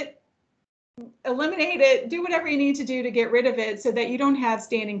 donate it, eliminate it, do whatever you need to do to get rid of it so that you don't have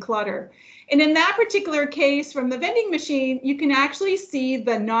standing clutter. And in that particular case, from the vending machine, you can actually see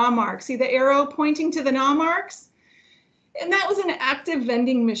the gnaw marks. See the arrow pointing to the gnaw marks? And that was an active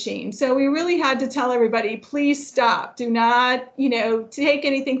vending machine. So we really had to tell everybody, please stop. Do not, take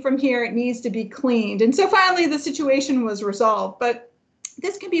anything from here. It needs to be cleaned. And so finally the situation was resolved. But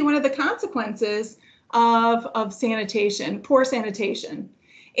this can be one of the consequences of sanitation, poor sanitation.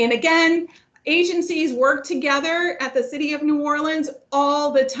 And again, agencies work together at the City of New Orleans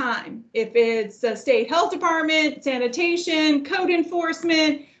all the time. If it's the state health department, sanitation, code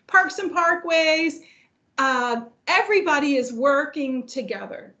enforcement, parks and parkways, everybody is working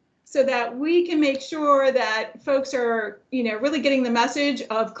together so that we can make sure that folks are, really getting the message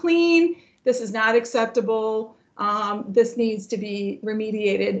of clean. This is not acceptable. This needs to be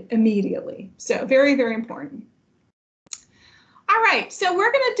remediated immediately. So very, very important. All right, so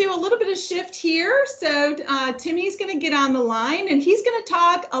we're going to do a little bit of shift here. So Timmy's going to get on the line, and he's going to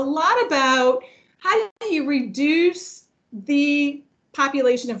talk a lot about how do you reduce the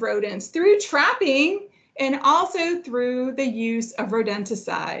population of rodents through trapping and also through the use of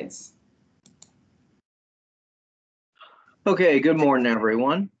rodenticides. Okay, good morning,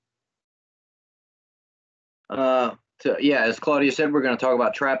 everyone. As Claudia said, we're going to talk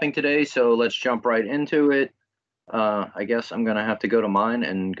about trapping today, so let's jump right into it. I guess I'm going to have to go to mine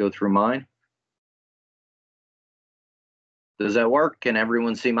and go through mine. Does that work? Can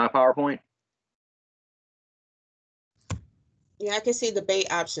everyone see my PowerPoint? Yeah, I can see the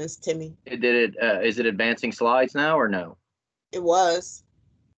debate options, Timmy. Is it advancing slides now or no? It was.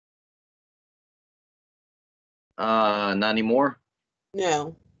 Not anymore?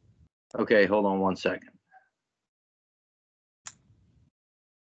 No. Okay, hold on one second.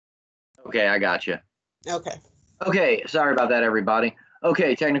 Okay, I got you. Okay. Okay, sorry about that, everybody.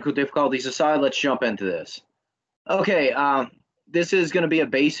 Okay, technical difficulties aside, let's jump into this. Okay, this is going to be a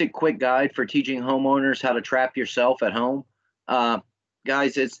basic, quick guide for teaching homeowners how to trap yourself at home.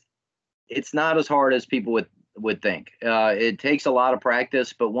 Guys, it's not as hard as people would think. It takes a lot of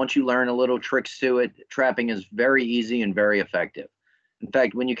practice, but once you learn a little tricks to it, trapping is very easy and very effective. In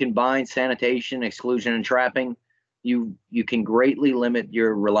fact, when you combine sanitation, exclusion, and trapping, you can greatly limit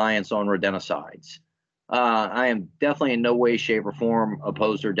your reliance on rodenticides. I am definitely in no way, shape, or form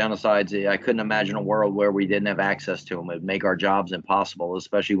opposed to rodenticides. I couldn't imagine a world where we didn't have access to them. It'd make our jobs impossible,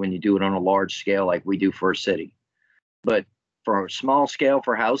 especially when you do it on a large scale like we do for a city. But for a small scale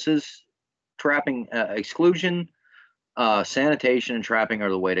for houses, trapping exclusion, sanitation, and trapping are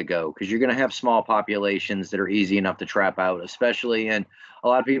the way to go, because you're going to have small populations that are easy enough to trap out, especially. And a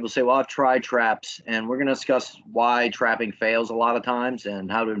lot of people say, well, I've tried traps, and we're going to discuss why trapping fails a lot of times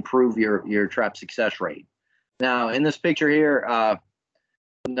and how to improve your trap success rate. Now, in this picture here,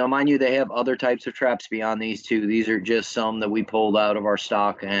 now mind you, they have other types of traps beyond these two. These are just some that we pulled out of our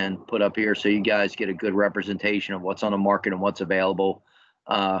stock and put up here so you guys get a good representation of what's on the market and what's available,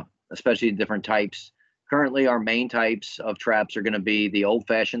 especially different types. Currently, our main types of traps are going to be the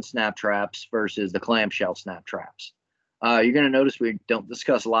old-fashioned snap traps versus the clamshell snap traps. You're going to notice we don't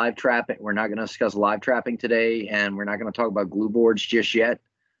discuss live trapping. We're not going to discuss live trapping today, and we're not going to talk about glue boards just yet.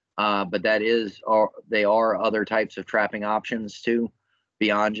 But they are other types of trapping options too,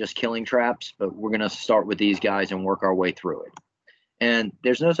 beyond just killing traps. But we're going to start with these guys and work our way through it. And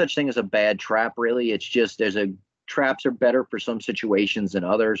there's no such thing as a bad trap, really. It's just traps are better for some situations than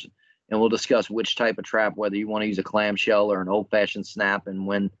others. And we'll discuss which type of trap, whether you want to use a clamshell or an old-fashioned snap,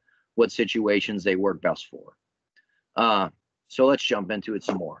 and what situations they work best for. So let's jump into it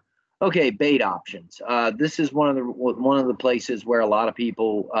some more. Okay, bait options. This is one of the places where a lot of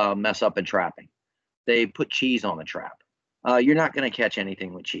people mess up in trapping. They put cheese on the trap. You're not going to catch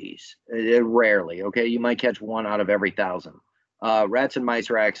anything with cheese. Rarely. Okay, you might catch one out of every 1,000. Rats and mice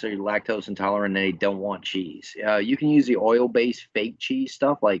are actually lactose intolerant, and they don't want cheese. You can use the oil-based fake cheese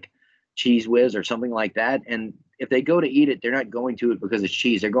stuff like Cheese Whiz or something like that, and if they go to eat it, they're not going to it because it's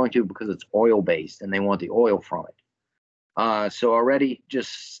cheese. They're going to it because it's oil-based, and they want the oil from it. So already,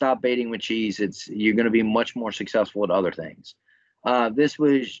 just stop baiting with cheese. You're going to be much more successful at other things.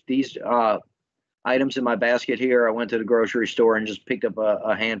 These items in my basket here. I went to the grocery store and just picked up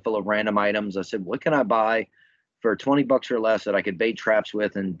a handful of random items. I said, what can I buy for 20 bucks or less that I could bait traps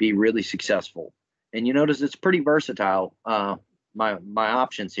with and be really successful? And you notice it's pretty versatile. My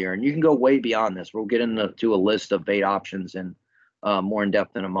options here, and you can go way beyond this. We'll get into a list of bait options and more in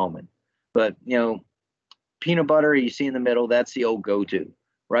depth in a moment. But peanut butter you see in the middle, that's the old go-to,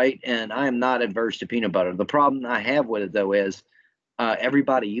 right? And I am not adverse to peanut butter. The problem I have with it though is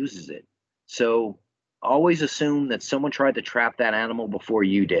everybody uses it. So always assume that someone tried to trap that animal before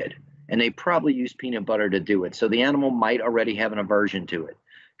you did, and they probably used peanut butter to do it. So the animal might already have an aversion to it,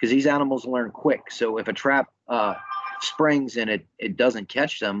 because these animals learn quick. So if a trap springs and it doesn't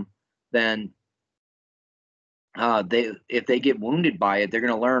catch them, then if they get wounded by it, they're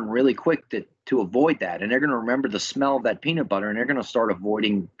going to learn really quick to avoid that, and they're going to remember the smell of that peanut butter, and they're going to start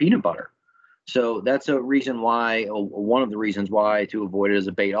avoiding peanut butter. So that's one of the reasons why to avoid it as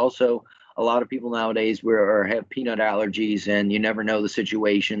a bait. Also, a lot of people nowadays have peanut allergies, and you never know the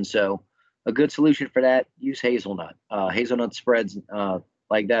situation. So a good solution for that, use hazelnut. Hazelnut spreads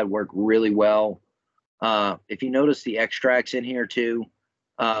like that work really well. If you notice the extracts in here too,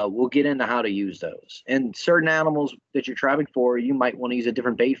 we'll get into how to use those. And certain animals that you're trapping for, you might want to use a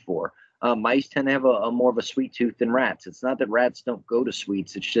different bait for. Mice tend to have a more of a sweet tooth than rats. It's not that rats don't go to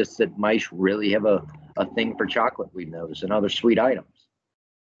sweets. It's just that mice really have a thing for chocolate, we've noticed, and other sweet items.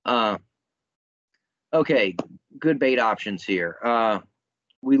 Okay, good bait options here.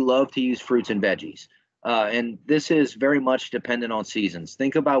 We love to use fruits and veggies. And this is very much dependent on seasons.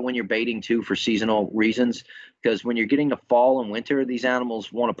 Think about when you're baiting too for seasonal reasons, because when you're getting to fall and winter, these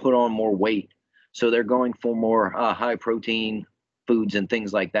animals want to put on more weight. So they're going for more high protein foods and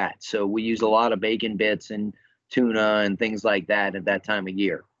things like that. So we use a lot of bacon bits and tuna and things like that at that time of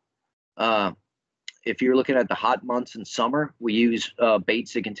year. If you're looking at the hot months in summer, we use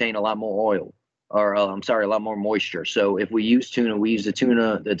baits that contain a lot more oil. Or a lot more moisture. So if we use tuna, we use the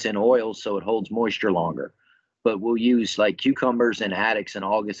tuna that's in oil so it holds moisture longer. But we'll use like cucumbers and addicts in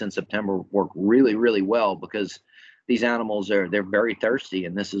August and September work really, really well, because these animals they're very thirsty,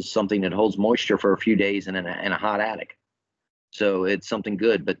 and this is something that holds moisture for a few days in a hot attic. So it's something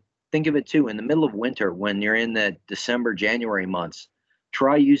good. But think of it too, in the middle of winter, when you're in the December, January months,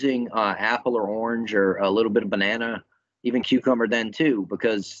 try using apple or orange or a little bit of banana, even cucumber then too,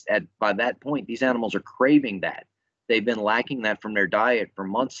 because by that point, these animals are craving that. They've been lacking that from their diet for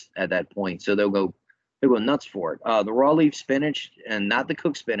months at that point, so they'll go nuts for it. The raw leaf spinach, and not the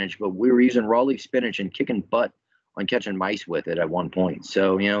cooked spinach, but we were using raw leaf spinach and kicking butt on catching mice with it at one point.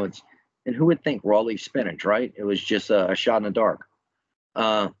 So and who would think raw leaf spinach, right? It was just a shot in the dark.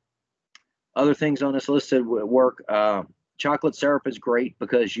 Other things on this list that work. Chocolate syrup is great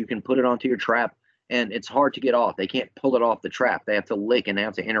because you can put it onto your trap and it's hard to get off. They can't pull it off the trap. They have to lick, and they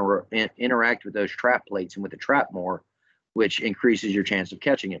have to interact with those trap plates and with the trap more, which increases your chance of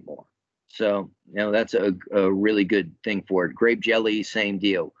catching it more. So, that's a really good thing for it. Grape jelly, same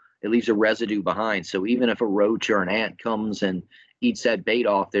deal. It leaves a residue behind. So even if a roach or an ant comes and eats that bait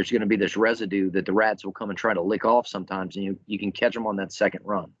off, there's going to be this residue that the rats will come and try to lick off sometimes, and you can catch them on that second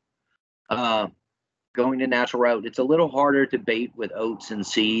run. Going to natural route, it's a little harder to bait with oats and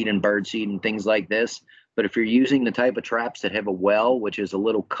seed and bird seed and things like this. But if you're using the type of traps that have a well, which is a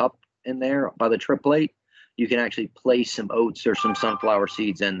little cup in there by the trip plate, you can actually place some oats or some sunflower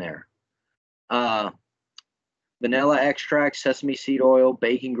seeds in there. Vanilla extract, sesame seed oil,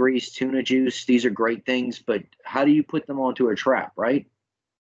 bacon grease, tuna juice. These are great things, but how do you put them onto a trap, right?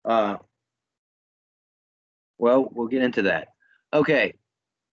 Well, we'll get into that. Okay.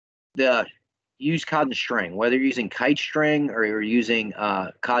 Use cotton string, whether you're using kite string or you're using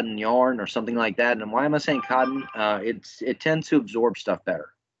cotton yarn or something like that. And why am I saying cotton? It tends to absorb stuff better.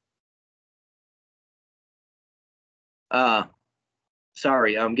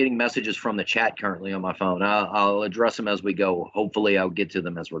 Sorry, I'm getting messages from the chat currently on my phone. I'll address them as we go. Hopefully, I'll get to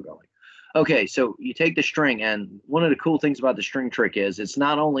them as we're going. Okay, so you take the string, and one of the cool things about the string trick is it's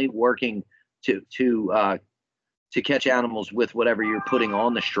not only working to catch animals with whatever you're putting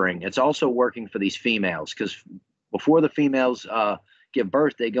on the string. It's also working for these females, because before the females give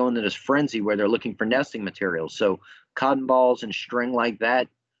birth, they go into this frenzy where they're looking for nesting materials. So cotton balls and string like that,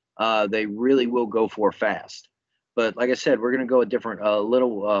 they really will go for fast. But like I said, we're going to go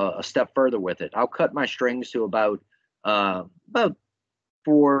a step further with it. I'll cut my strings to about 4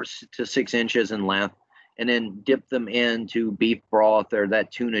 to 6 inches in length, and then dip them into beef broth or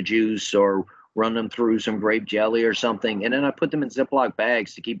that tuna juice, or run them through some grape jelly or something. And then I put them in Ziploc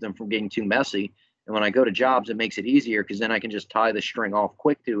bags to keep them from getting too messy. And when I go to jobs, it makes it easier, because then I can just tie the string off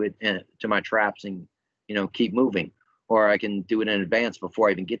quick to it and to my traps and, keep moving. Or I can do it in advance before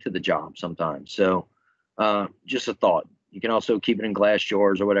I even get to the job sometimes. So just a thought. You can also keep it in glass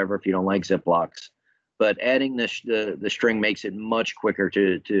jars or whatever if you don't like Ziplocs. But adding the string makes it much quicker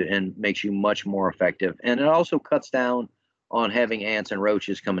and makes you much more effective. And it also cuts down on having ants and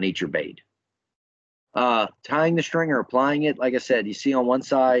roaches come and eat your bait. Tying the string or applying it, like I said, you see on one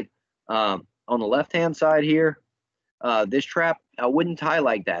side, on the left-hand side here, this trap, I wouldn't tie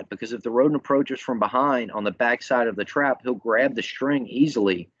like that, because if the rodent approaches from behind on the back side of the trap, he'll grab the string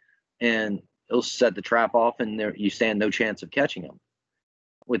easily and he'll set the trap off, and you stand no chance of catching him.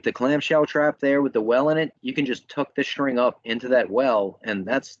 With the clamshell trap there with the well in it, you can just tuck the string up into that well, and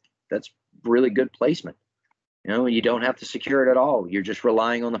that's really good placement. You don't have to secure it at all. You're just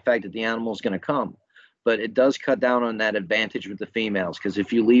relying on the fact that the animal is going to come. But it does cut down on that advantage with the females, because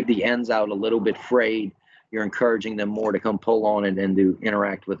if you leave the ends out a little bit frayed, you're encouraging them more to come pull on it and to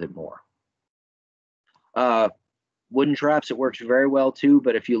interact with it more. Wooden traps, it works very well too,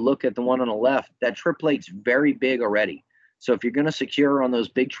 but if you look at the one on the left, that trip plate's very big already. So if you're going to secure on those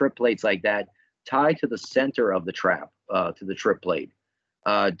big trip plates like that, tie to the center of the trap, to the trip plate.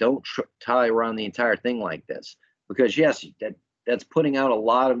 Don't tie around the entire thing like this, because yes, that's putting out a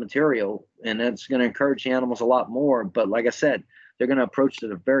lot of material, and that's going to encourage the animals a lot more. But like I said, they're going to approach to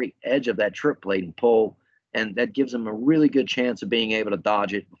the very edge of that trip plate and pull, and that gives them a really good chance of being able to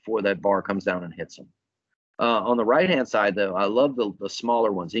dodge it before that bar comes down and hits them. On the right-hand side, though, I love the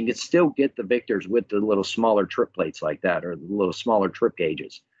smaller ones. You can still get the Victors with the little smaller trip plates like that, or the little smaller trip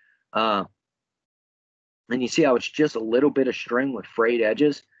gauges. And you see how it's just a little bit of string with frayed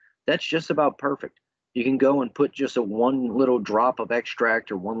edges? That's just about perfect. You can go and put just one little drop of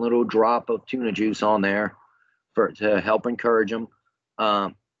extract or one little drop of tuna juice on there to help encourage them.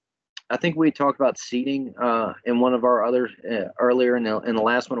 I think we talked about seeding in one of our other earlier in the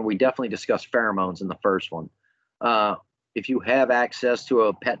last one. We definitely discussed pheromones in the first one. If you have access to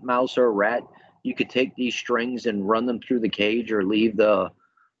a pet mouse or a rat, you could take these strings and run them through the cage, or leave the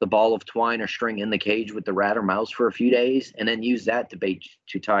ball of twine or string in the cage with the rat or mouse for a few days, and then use that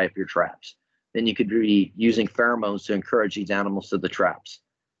to tie up your traps. Then you could be using pheromones to encourage these animals to the traps.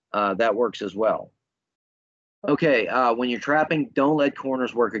 That works as well. Okay, when you're trapping, don't let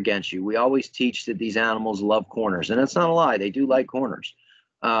corners work against you. We always teach that these animals love corners, and it's not a lie. They do like corners,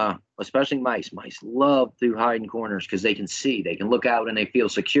 especially mice. Mice love to hide in corners because they can see. They can look out and they feel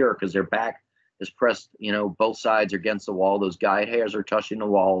secure because their back is pressed, both sides are against the wall. Those guide hairs are touching the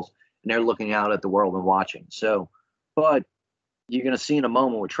walls, and they're looking out at the world and watching. So, but you're going to see in a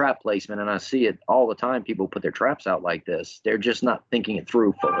moment with trap placement, and I see it all the time, people put their traps out like this. They're just not thinking it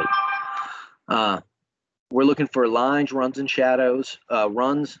through fully. We're looking for lines, runs, and shadows.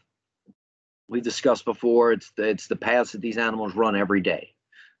 Runs, we discussed before, it's the paths that these animals run every day.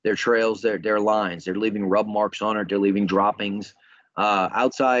 their trails, their lines. They're leaving rub marks on it. They're leaving droppings.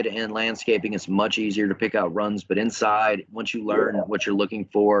 Outside and landscaping, it's much easier to pick out runs, but inside, once you learn what you're looking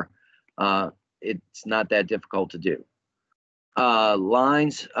for, it's not that difficult to do.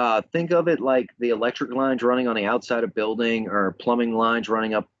 Lines, think of it like the electric lines running on the outside of building, or plumbing lines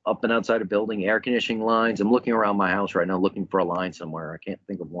running up and outside of building, air conditioning lines. I'm looking around my house right now looking for a line somewhere. I can't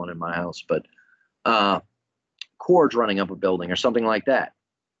think of one in my house, but cords running up a building or something like that.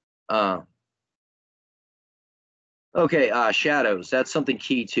 Okay, shadows. That's something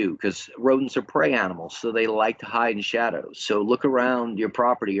key too, because rodents are prey animals, so they like to hide in shadows. So look around your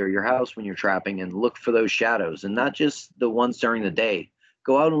property or your house when you're trapping and look for those shadows, and not just the ones during the day.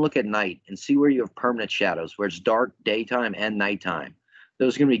 Go out and look at night and see where you have permanent shadows, where it's dark daytime and nighttime.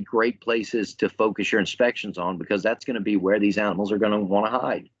 Those are going to be great places to focus your inspections on, because that's going to be where these animals are going to want to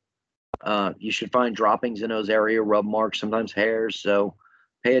hide. You should find droppings in those areas, rub marks, sometimes hairs. So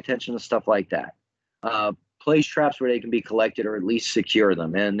pay attention to stuff like that. Place traps where they can be collected, or at least secure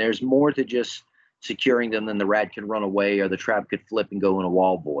them. And there's more to just securing them than the rat can run away or the trap could flip and go in a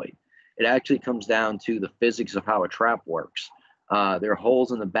wall void. It actually comes down to the physics of how a trap works. There are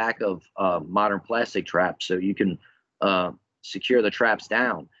holes in the back of modern plastic traps, so you can secure the traps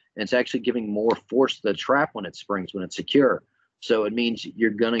down. And it's actually giving more force to the trap when it springs, when it's secure. So it means you're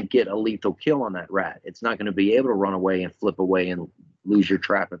going to get a lethal kill on that rat. It's not going to be able to run away and flip away and lose your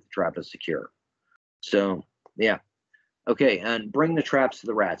trap if the trap is secure. So, yeah. Okay, and bring the traps to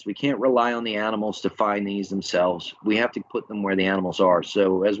the rats. We can't rely on the animals to find these themselves. We have to put them where the animals are.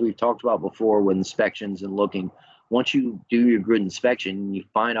 So as we've talked about before with inspections and looking, once you do your good inspection, you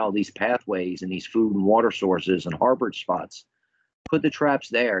find all these pathways and these food and water sources and harbor spots. Put the traps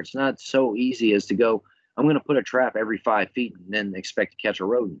there. It's not so easy as to go, I'm going to put a trap every 5 feet and then expect to catch a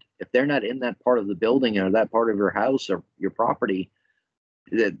rodent. If they're not in that part of the building or that part of your house or your property,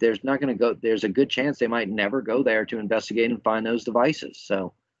 there's not going to go, there's a good chance they might never go there to investigate and find those devices.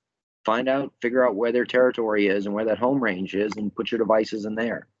 So find out, figure out where their territory is and where that home range is, and put your devices in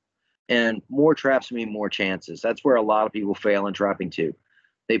there. And more traps mean more chances. That's where a lot of people fail in trapping too.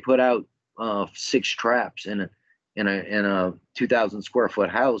 They put out 6 traps in a 2,000 square foot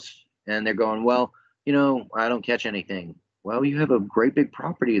house, and they're going, well, I don't catch anything. Well, you have a great big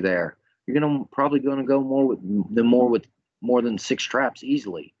property there. You're probably going to go more with more than 6 traps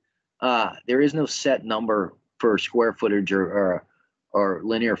easily. There is no set number for square footage or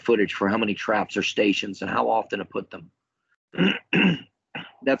linear footage for how many traps or stations and how often to put them.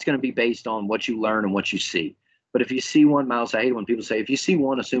 That's going to be based on what you learn and what you see. But if you see one mouse, I hate when people say, if you see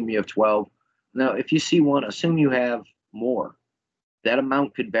one, assume you have 12. No, if you see one, assume you have more. That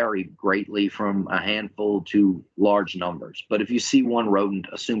amount could vary greatly from a handful to large numbers. But if you see one rodent,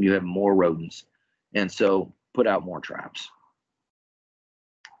 assume you have more rodents. And so put out more traps.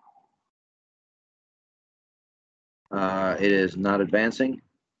 It is not advancing.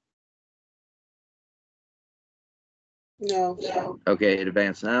 No. Okay, it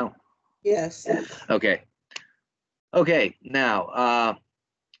advanced now. Yes. Okay. Okay, now,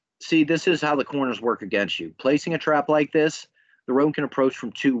 see, this is how the corners work against you. Placing a trap like this, the rodent can approach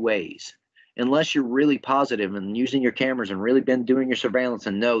from 2 ways. Unless you're really positive and using your cameras and really been doing your surveillance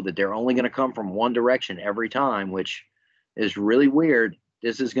and know that they're only going to come from one direction every time, which is really weird,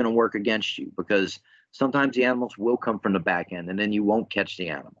 this is going to work against you, because sometimes the animals will come from the back end and then you won't catch the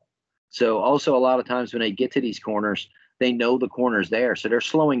animal. So also a lot of times when they get to these corners, they know the corner's there. So they're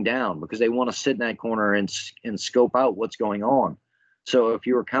slowing down because they want to sit in that corner and scope out what's going on. So if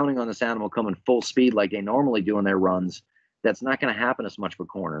you were counting on this animal coming full speed like they normally do in their runs, that's not going to happen as much with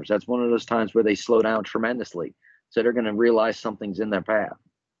corners. That's one of those times where they slow down tremendously. So they're going to realize something's in their path.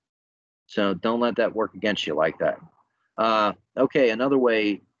 So don't let that work against you like that. Okay, another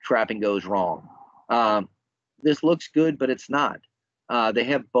way trapping goes wrong. This looks good, but it's not. They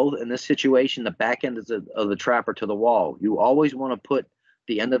have both, in this situation, the back end of the trapper to the wall. You always want to put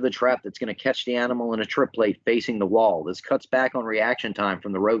the end of the trap that's going to catch the animal in a trip plate facing the wall. This cuts back on reaction time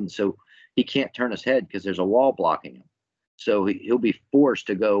from the rodent, so he can't turn his head because there's a wall blocking him. So he'll be forced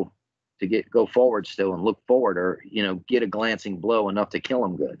to go forward still and look forward, or get a glancing blow enough to kill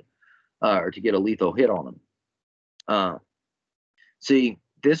him good, or to get a lethal hit on him. See,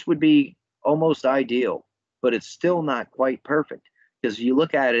 this would be almost ideal, but it's still not quite perfect, because you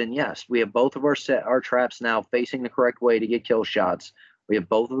look at it and yes, we have both of our traps now facing the correct way to get kill shots. We have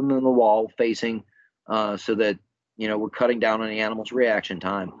both of them in the wall facing so that we're cutting down on the animal's reaction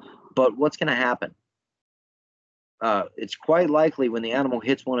time. But what's going to happen? It's quite likely when the animal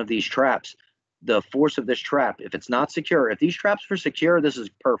hits one of these traps, the force of this trap, if it's not secure, if these traps are secure, this is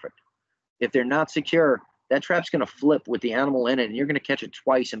perfect. If they're not secure, that trap's going to flip with the animal in it, and you're going to catch it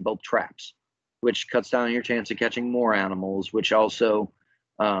twice in both traps, which cuts down your chance of catching more animals, which also,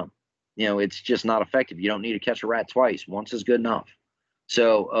 it's just not effective. You don't need to catch a rat twice. Once is good enough.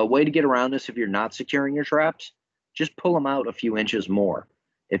 So a way to get around this, if you're not securing your traps, just pull them out a few inches more.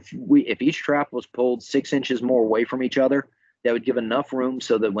 If each trap was pulled 6 inches more away from each other, that would give enough room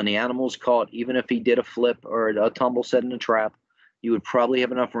so that when the animal's caught, even if he did a flip or a tumble set in a trap, you would probably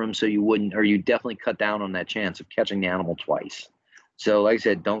have enough room so you wouldn't, or you definitely cut down on that chance of catching the animal twice. So like I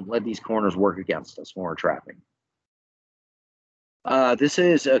said, don't let these corners work against us when we're trapping. This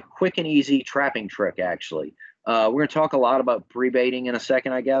is a quick and easy trapping trick, actually. We're going to talk a lot about pre-baiting in a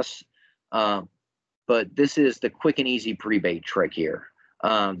second, I guess. But this is the quick and easy pre-bait trick here.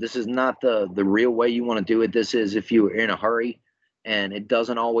 This is not the real way you want to do it. This is if you're in a hurry, and it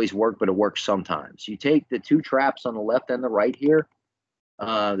doesn't always work, but it works sometimes. You take the 2 traps on the left and the right here,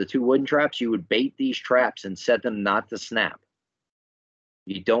 the 2 wooden traps, you would bait these traps and set them not to snap.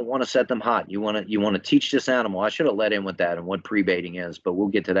 You don't want to set them hot. You want to teach this animal. I should have let in with that and what pre-baiting is, but we'll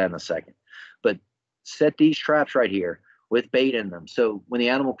get to that in a second. But set these traps right here with bait in them. So when the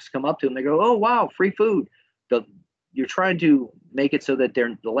animals come up to them, they go, "Oh, wow, free food." You're trying to make it so that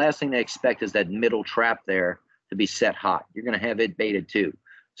the last thing they expect is that middle trap there to be set hot. You're going to have it baited too.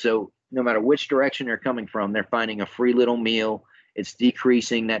 So no matter which direction they're coming from, they're finding a free little meal. It's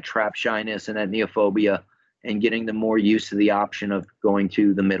decreasing that trap shyness and that neophobia and getting them more used to the option of going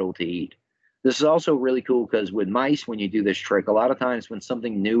to the middle to eat. This is also really cool because with mice, when you do this trick, a lot of times when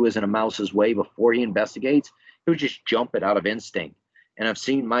something new is in a mouse's way before he investigates, he'll just jump it out of instinct. And I've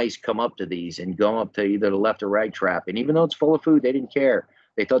seen mice come up to these and go up to either the left or right trap. And even though it's full of food, they didn't care.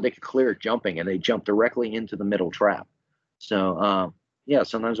 They thought they could clear it jumping, and they jumped directly into the middle trap. So,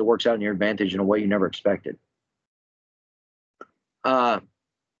 sometimes it works out in your advantage in a way you never expected.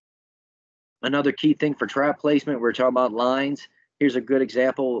 Another key thing for trap placement, we're talking about lines. Here's a good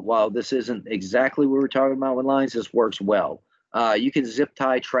example. While this isn't exactly what we're talking about with lines, this works well. You can zip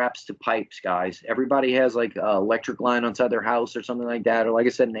tie traps to pipes, guys. Everybody has like an electric line outside their house or something like that, or like I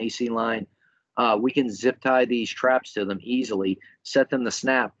said, an AC line. We can zip tie these traps to them easily, set them to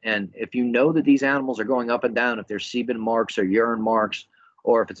snap. And if you know that these animals are going up and down, if there's sebum marks or urine marks,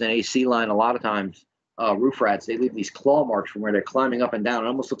 or if it's an AC line, a lot of times roof rats, they leave these claw marks from where they're climbing up and down. It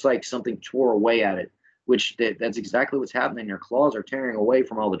almost looks like something tore away at it, which that's exactly what's happening. Their claws are tearing away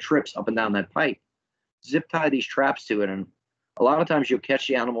from all the trips up and down that pipe. Zip tie these traps to it, and a lot of times you'll catch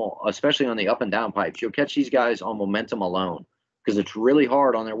the animal, especially on the up and down pipes, you'll catch these guys on momentum alone because it's really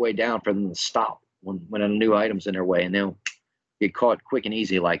hard on their way down for them to stop when a new item's in their way, and they'll get caught quick and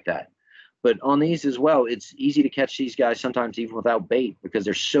easy like that. But on these as well, it's easy to catch these guys sometimes even without bait because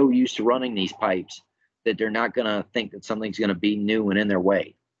they're so used to running these pipes that they're not going to think that something's going to be new and in their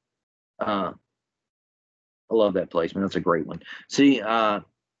way. I love that placement. That's a great one. See,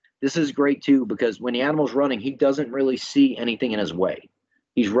 this is great too because when the animal's running, he doesn't really see anything in his way.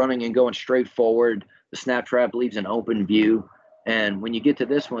 He's running and going straight forward. The snap trap leaves an open view. And when you get to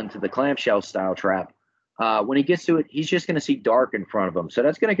this one, to the clamshell style trap, when he gets to it, he's just going to see dark in front of him. So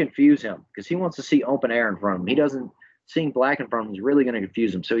that's going to confuse him because he wants to see open air in front of him. He doesn't, seeing black in front of him is really going to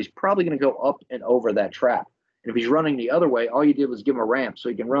confuse him. So he's probably going to go up and over that trap. And if he's running the other way, all you did was give him a ramp so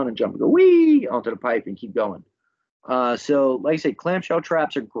he can run and jump and go whee onto the pipe and keep going. So like I say, clamshell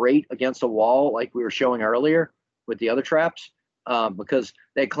traps are great against a wall like we were showing earlier with the other traps because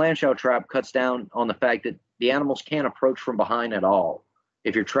that clamshell trap cuts down on the fact that the animals can't approach from behind at all.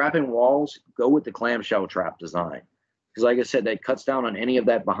 If you're trapping walls, go with the clamshell trap design because like I said, that cuts down on any of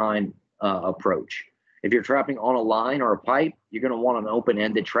that behind approach. If you're trapping on a line or a pipe, you're going to want an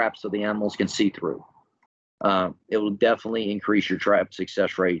open-ended trap so the animals can see through. It will definitely increase your trap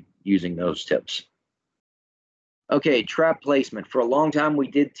success rate using those tips. Okay, trap placement. For a long time, we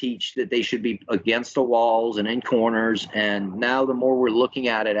did teach that they should be against the walls and in corners. And now the more we're looking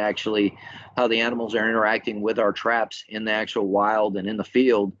at it, actually, how the animals are interacting with our traps in the actual wild and in the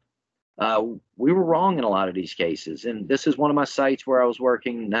field, we were wrong in a lot of these cases. And this is one of my sites where I was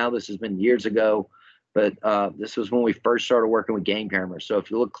working. Now this has been years ago, but this was when we first started working with game cameras. So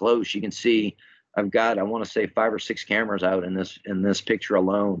if you look close, you can see I've got, I want to say 5 or 6 cameras out in this picture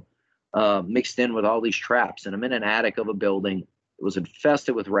alone. Mixed in with all these traps, and I'm in an attic of a building. It was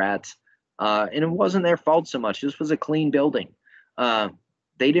infested with rats, and it wasn't their fault so much. This was a clean building. They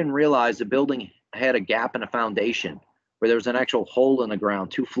didn't realize the building had a gap in a foundation where there was an actual hole in the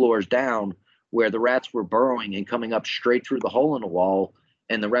ground 2 floors down where the rats were burrowing and coming up straight through the hole in the wall,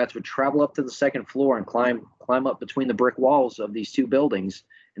 and the rats would travel up to the 2nd floor and climb up between the brick walls of these 2 buildings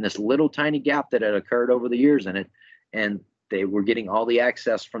in this little tiny gap that had occurred over the years in it. And they were getting all the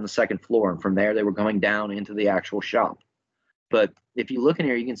access from the second floor, and from there they were going down into the actual shop. But if you look in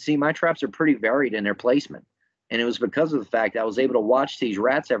here, you can see my traps are pretty varied in their placement. And it was because of the fact I was able to watch these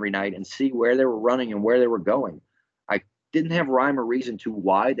rats every night and see where they were running and where they were going. I didn't have rhyme or reason to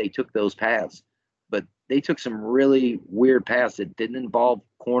why they took those paths, but they took some really weird paths that didn't involve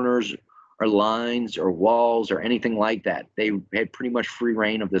corners or lines or walls or anything like that. They had pretty much free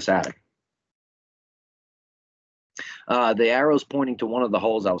reign of this attic. The arrows pointing to one of the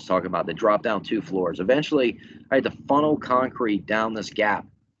holes I was talking about that dropped down 2 floors. Eventually, I had to funnel concrete down this gap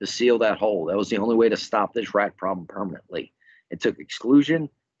to seal that hole. That was the only way to stop this rat problem permanently. It took exclusion,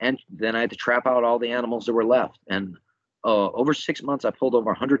 and then I had to trap out all the animals that were left. And over 6 months, I pulled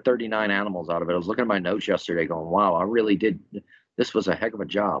over 139 animals out of it. I was looking at my notes yesterday going, wow, I really did. This was a heck of a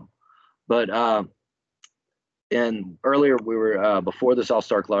job. But and earlier we were before this all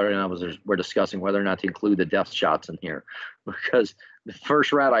started, Claudia and I were discussing whether or not to include the death shots in here, because the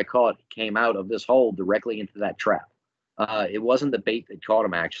first rat I caught came out of this hole directly into that trap. It wasn't the bait that caught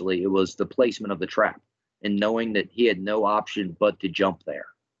him, actually. It was the placement of the trap and knowing that he had no option but to jump there.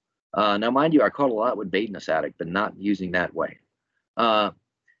 Now, mind you, I caught a lot with bait in this attic, but not using that way.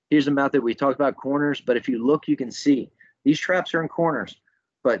 Here's a method. We talked about corners, but if you look, you can see these traps are in corners,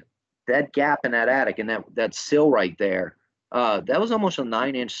 but that gap in that attic and that sill right there, that was almost a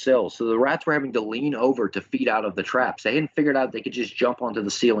 9-inch sill. So the rats were having to lean over to feed out of the traps. They hadn't figured out they could just jump onto the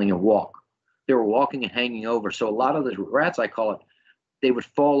ceiling and walk. They were walking and hanging over. So a lot of the rats, I call it, they would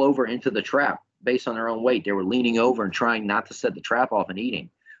fall over into the trap based on their own weight. They were leaning over and trying not to set the trap off and eating.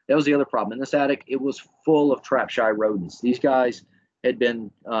 That was the other problem. In this attic, it was full of trap-shy rodents. These guys had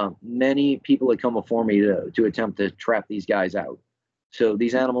been, many people had come before me to attempt to trap these guys out. So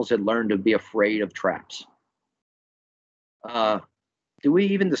these animals had learned to be afraid of traps. Do we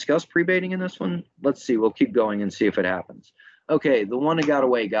even discuss pre-baiting in this one? Let's see. We'll keep going and see if it happens. Okay, the one that got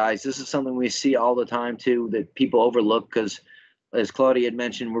away, guys. This is something we see all the time, too, that people overlook because, as Claudia had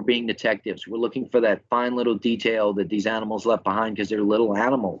mentioned, we're being detectives. We're looking for that fine little detail that these animals left behind because they're little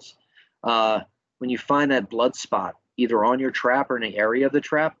animals. When you find that blood spot, either on your trap or in an area of the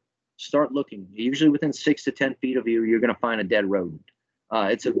trap, start looking. Usually within 6 to 10 feet of you, you're going to find a dead rodent.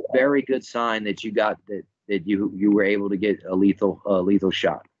 It's a very good sign that you got that you were able to get a lethal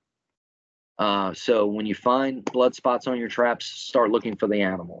shot. So when you find blood spots on your traps, start looking for the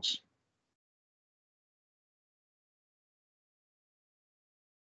animals.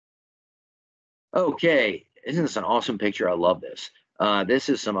 Okay, isn't this an awesome picture? I love this. This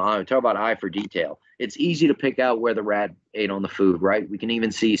is some talk about eye for detail. It's easy to pick out where the rat ate on the food, right? We can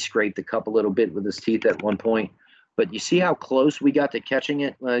even see he scraped the cup a little bit with his teeth at one point. But you see how close we got to catching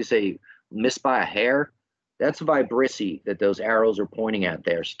it? When I say missed by a hair, that's vibrissae that those arrows are pointing at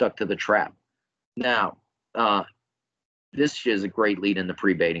there, stuck to the trap. Now, this is a great lead into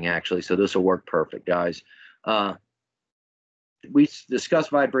pre-baiting, actually, so this will work perfect, guys. We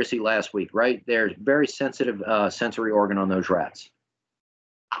discussed vibrissae last week, right? There's very sensitive sensory organ on those rats.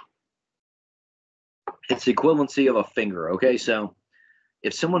 It's the equivalency of a finger, okay? So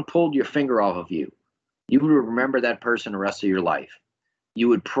if someone pulled your finger off of you, you would remember that person the rest of your life. You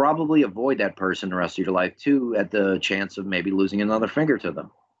would probably avoid that person the rest of your life, too, at the chance of maybe losing another finger to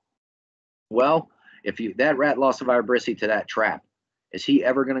them. Well, if that rat lost a vibrissae to that trap, is he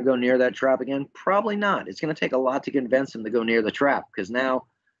ever going to go near that trap again? Probably not. It's going to take a lot to convince him to go near the trap, because now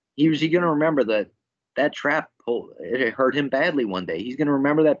he's going to remember that trap it hurt him badly one day. He's going to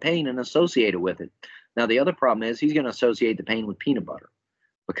remember that pain and associate it with it. Now, the other problem is he's going to associate the pain with peanut butter,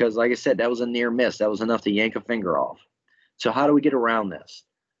 because, like I said, that was a near miss. That was enough to yank a finger off. So how do we get around this?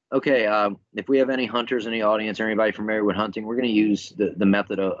 Okay, if we have any hunters in the audience or anybody familiar with hunting, we're going to use the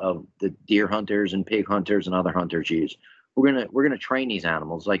method of the deer hunters and pig hunters and other hunters use. We're gonna train these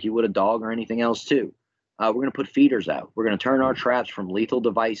animals like you would a dog or anything else too. We're gonna put feeders out. We're gonna turn our traps from lethal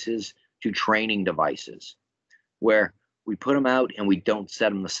devices to training devices, where we put them out and we don't set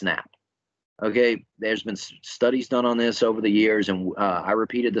them to snap. Okay, there's been studies done on this over the years, and I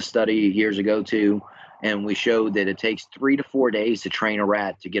repeated the study years ago too, and we showed that it takes 3 to 4 days to train a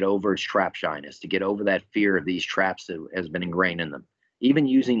rat to get over its trap shyness, to get over that fear of these traps that has been ingrained in them. Even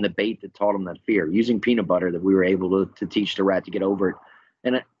using the bait that taught them that fear, using peanut butter that we were able to teach the rat to get over it.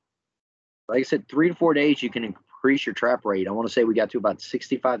 And like I said, 3 to 4 days, you can increase your trap rate. I want to say we got to about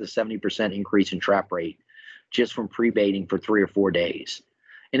 65 to 70% increase in trap rate just from pre-baiting for 3 or 4 days.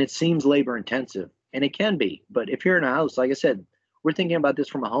 And it seems labor intensive, and it can be. But if you're in a house, like I said, we're thinking about this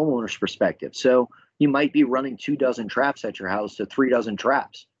from a homeowner's perspective. So you might be running 24 traps at your house to 36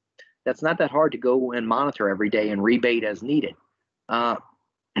 traps. That's not that hard to go and monitor every day and rebait as needed. But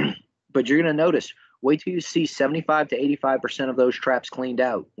you're going to notice Wait till you see 75 to 85% of those traps cleaned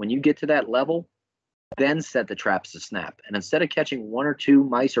out. When you get to that level, then set the traps to snap. And instead of catching 1 or 2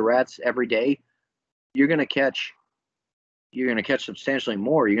 mice or rats every day, you're going to catch substantially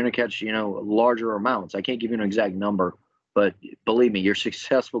more. You're going to catch, larger amounts. I can't give you an exact number, but believe me, your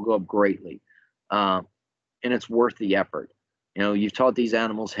success will go up greatly. And it's worth the effort. You've taught these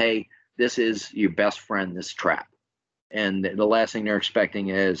animals, hey, this is your best friend, this trap. And the last thing they're expecting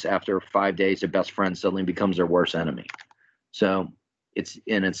is after 5 days, their best friend suddenly becomes their worst enemy. So it's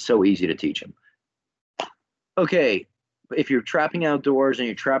so easy to teach them. Okay, if you're trapping outdoors and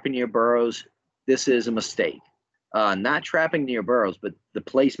you're trapping near burrows, this is a mistake. Not trapping near burrows, but the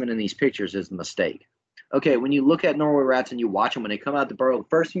placement in these pictures is a mistake. Okay, when you look at Norway rats and you watch them when they come out the burrow, the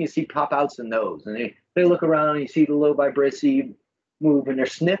first thing you see pop out's the nose. And they look around and you see the little vibrissae move and they're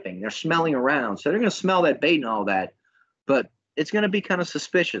sniffing, they're smelling around. So they're going to smell that bait and all that, but it's going to be kind of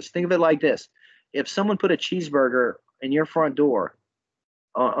suspicious. Think of it like this. If someone put a cheeseburger in your front door,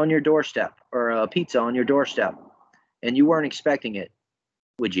 on your doorstep, or a pizza on your doorstep, and you weren't expecting it,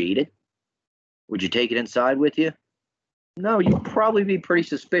 would you eat it? Would you take it inside with you? No, you'd probably be pretty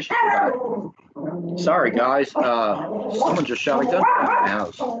suspicious about it. Sorry, guys. Someone just shot a gun at my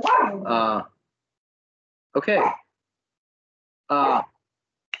house. Okay. That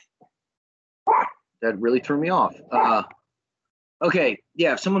really threw me off. Okay,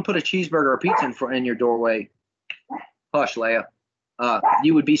 yeah, if someone put a cheeseburger or pizza in your doorway, hush, Leia.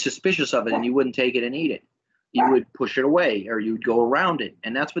 You would be suspicious of it and you wouldn't take it and eat it. You would push it away or you'd go around it.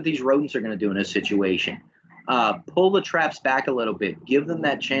 And that's what these rodents are going to do in this situation. Pull the traps back a little bit. Give them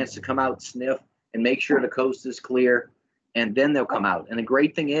that chance to come out, sniff, and make sure the coast is clear, and then they'll come out. And the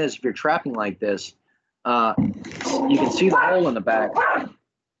great thing is, if you're trapping like this, you can see the hole in the back.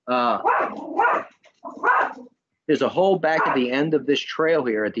 There's a hole back at the end of this trail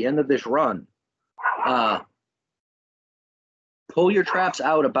here, at the end of this run. Pull your traps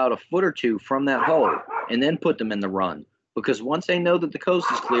out about a foot or 2 from that hole and then put them in the run. Because once they know that the coast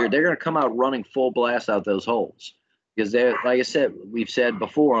is clear, they're going to come out running full blast out those holes. Because they're, like I said, we've said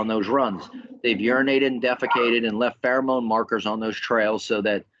before on those runs, they've urinated and defecated and left pheromone markers on those trails so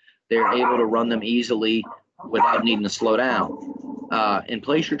that they're able to run them easily without needing to slow down. And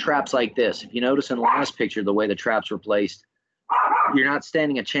place your traps like this. If you notice in the last picture, the way the traps were placed, you're not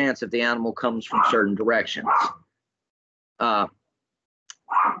standing a chance if the animal comes from certain directions.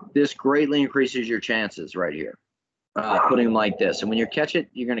 This greatly increases your chances right here, putting them like this. And when you catch it,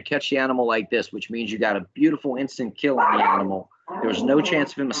 you're going to catch the animal like this, which means you got a beautiful instant kill on the animal. There was no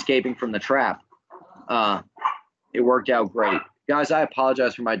chance of him escaping from the trap. It worked out great. Guys, I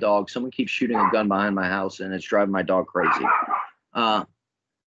apologize for my dog. Someone keeps shooting a gun behind my house, and it's driving my dog crazy.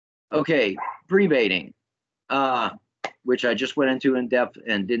 Okay, pre-baiting, which I just went into in depth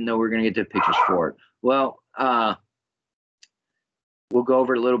and didn't know we were going to get to pictures for it. Well, we'll go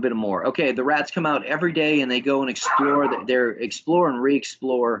over it a little bit more. Okay, the rats come out every day and they go and explore. Explore and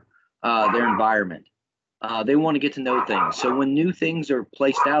re-explore their environment. They want to get to know things. So when new things are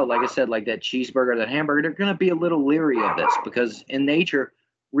placed out, like I said, like that cheeseburger, that hamburger, they're going to be a little leery of this because in nature,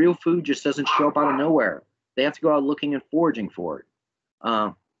 real food just doesn't show up out of nowhere. They have to go out looking and foraging for it.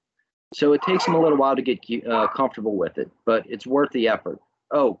 So it takes them a little while to get comfortable with it, but it's worth the effort.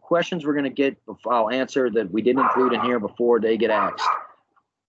 Oh, questions we're going to get, I'll answer that we didn't include in here before they get asked.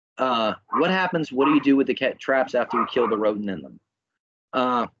 What happens? What do you do with the traps after you kill the rodent in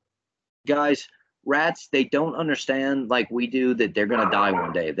them? Guys, rats, they don't understand like we do that they're going to die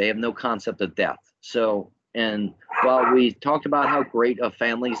one day. They have no concept of death. So, and while we talked about how great of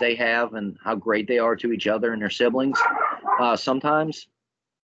families they have and how great they are to each other and their siblings, sometimes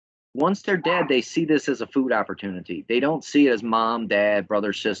once they're dead, they see this as a food opportunity. They don't see it as mom, dad,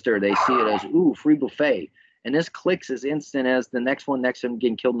 brother, sister. They see it as, ooh, free buffet. And this clicks as instant as the next one next to them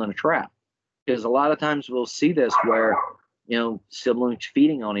getting killed in a trap. Because a lot of times we'll see this where, siblings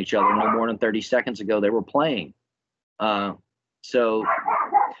feeding on each other. No more than 30 seconds ago, they were playing. So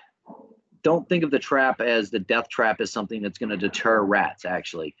don't think of the trap as the death trap as something that's going to deter rats,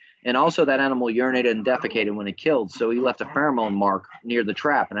 actually. And also that animal urinated and defecated when it killed, so he left a pheromone mark near the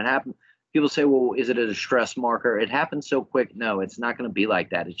trap. And it happened. People say, well, is it a distress marker? It happened so quick. No, it's not going to be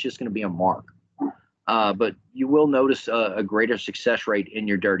like that. It's just going to be a mark. But you will notice a greater success rate in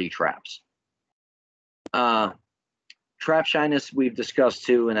your dirty traps. Trap shyness we've discussed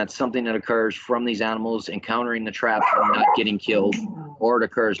too, and that's something that occurs from these animals encountering the trap and not getting killed, or it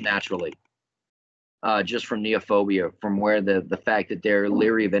occurs naturally. Just from neophobia, from where the fact that they're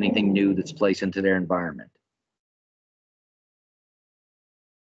leery of anything new that's placed into their environment.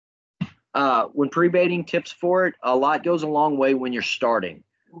 When pre-baiting, tips for it, a lot goes a long way when you're starting.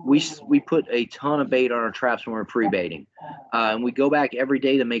 we put a ton of bait on our traps when we're pre-baiting, and we go back every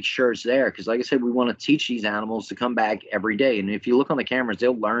day to make sure it's there. Because, like I said, we want to teach these animals to come back every day. And if you look on the cameras,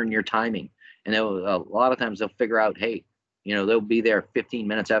 they'll learn your timing, and a lot of times they'll figure out, hey, they'll be there 15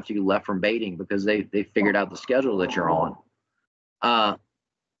 minutes after you left from baiting because they figured out the schedule that you're on.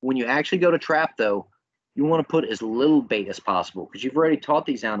 When you actually go to trap, though, you want to put as little bait as possible because you've already taught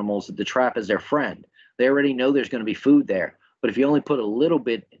these animals that the trap is their friend. They already know there's going to be food there. But if you only put a little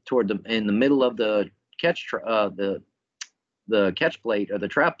bit in the middle of the catch the catch plate or the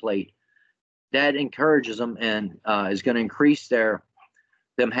trap plate, that encourages them and is going to increase them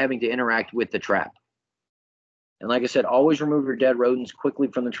having to interact with the trap. And like I said, always remove your dead rodents quickly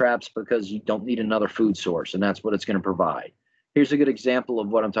from the traps because you don't need another food source, and that's what it's going to provide. Here's a good example of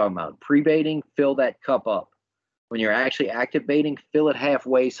what I'm talking about. Pre-baiting, fill that cup up. When you're actually active baiting, fill it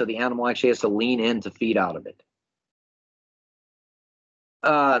halfway so the animal actually has to lean in to feed out of it.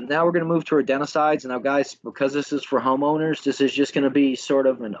 Now we're going to move to rodenticides. Now, guys, because this is for homeowners, this is just going to be sort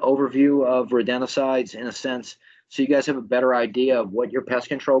of an overview of rodenticides in a sense, so you guys have a better idea of what your pest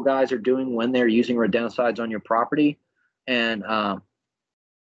control guys are doing when they're using rodenticides on your property. And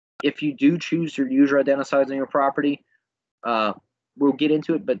if you do choose to use rodenticides on your property, we'll get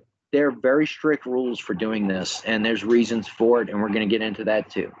into it, but there are very strict rules for doing this, and there's reasons for it, and we're going to get into that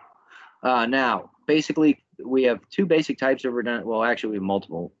too. Now, basically, we have two basic types of rodenticide. Well, actually, we have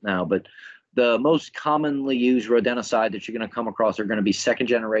multiple now, but the most commonly used rodenticide that you're going to come across are going to be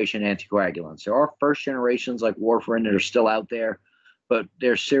second-generation anticoagulants. There are first-generations like warfarin that are still out there, but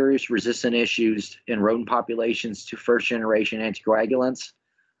there's serious resistant issues in rodent populations to first-generation anticoagulants.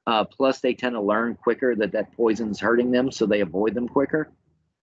 Plus, they tend to learn quicker that poison's hurting them, so they avoid them quicker.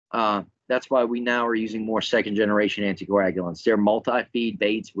 That's why we now are using more second-generation anticoagulants. They're multi-feed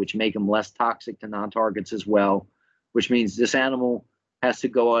baits, which make them less toxic to non-targets as well, which means this animal has to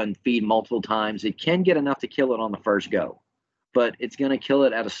go and feed multiple times. It can get enough to kill it on the first go, but it's going to kill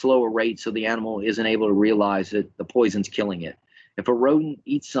it at a slower rate so the animal isn't able to realize that the poison's killing it. If a rodent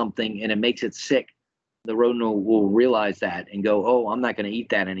eats something and it makes it sick, the rodent will realize that and go, oh, I'm not going to eat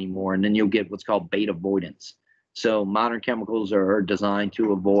that anymore, and then you'll get what's called bait avoidance. So modern chemicals are designed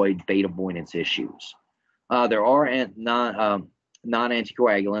to avoid bait avoidance issues. There are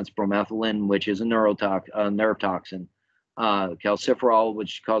non-anticoagulants, bromethalin, which is a nerve toxin, calciferol,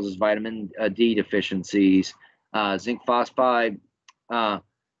 which causes vitamin D deficiencies, zinc phosphide.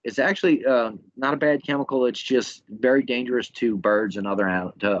 It's actually not a bad chemical. It's just very dangerous to birds and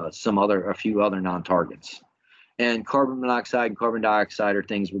a few other non-targets. And carbon monoxide and carbon dioxide are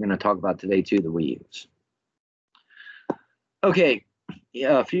things we're going to talk about today too that we use. Okay,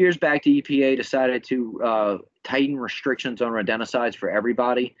 a few years back, the EPA decided to tighten restrictions on rodenticides for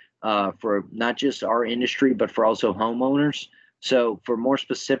everybody, for not just our industry, but for also homeowners. So for more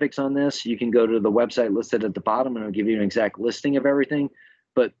specifics on this, you can go to the website listed at the bottom, and it'll give you an exact listing of everything.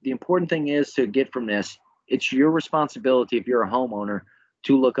 But the important thing is to get from this, it's your responsibility if you're a homeowner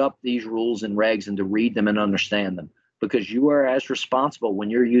to look up these rules and regs and to read them and understand them, because you are as responsible when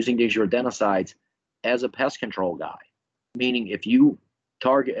you're using these rodenticides as a pest control guy. Meaning if you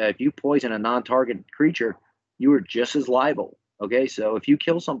poison a non-target creature, you are just as liable. Okay, so if you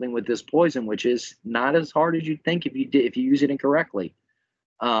kill something with this poison, which is not as hard as you'd think if you use it incorrectly,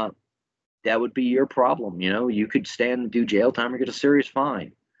 that would be your problem. You could stand and do jail time or get a serious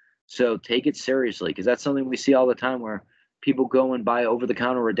fine. So take it seriously, because that's something we see all the time where people go and buy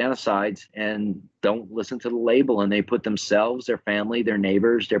over-the-counter rodenticides and don't listen to the label, and they put themselves, their family, their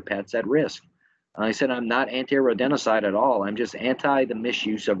neighbors, their pets at risk. I said I'm not anti-rodenticide at all. I'm just anti the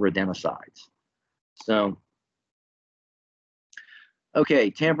misuse of rodenticides. So, okay,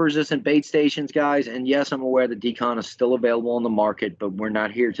 tamper-resistant bait stations, guys. And yes, I'm aware that decon is still available on the market, but we're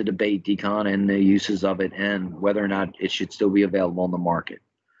not here to debate decon and the uses of it and whether or not it should still be available on the market.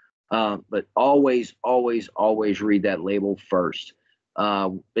 But always, always, always read that label first.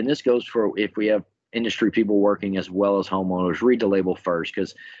 And this goes for if we have industry people working as well as homeowners. Read the label first,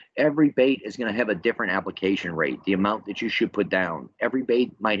 because every bait is going to have a different application rate, the amount that you should put down. Every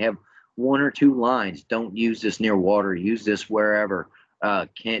bait might have 1 or 2 lines. Don't use this near water. Use this wherever.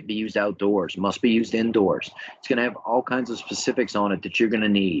 Can't be used outdoors. Must be used indoors. It's going to have all kinds of specifics on it that you're going to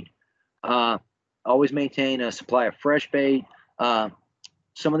need. Always maintain a supply of fresh bait.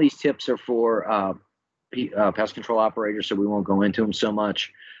 Some of these tips are for pest control operators, so we won't go into them so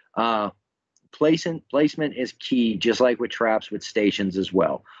much. Placement is key, just like with traps, with stations as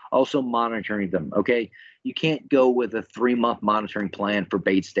well. Also monitoring them, okay? You can't go with a 3-month monitoring plan for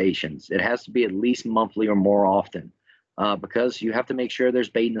bait stations. It has to be at least monthly or more often, because you have to make sure there's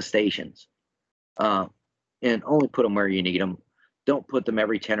bait in the stations. And only put them where you need them. don't put them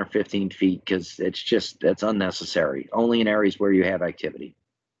every 10 or 15 feet because that's unnecessary. Only in areas where you have activity.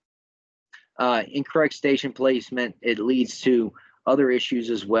 Incorrect station placement, it leads to other issues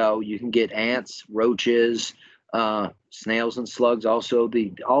as well. You can get ants, roaches, snails, and slugs. Also,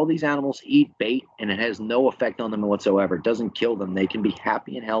 all these animals eat bait, and it has no effect on them whatsoever. It doesn't kill them. They can be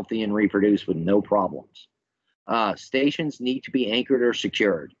happy and healthy and reproduce with no problems. Stations need to be anchored or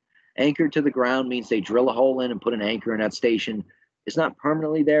secured. Anchored to the ground means they drill a hole in and put an anchor in that station. It's not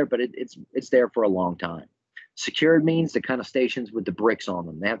permanently there, but it's there for a long time. Secured means the kind of stations with the bricks on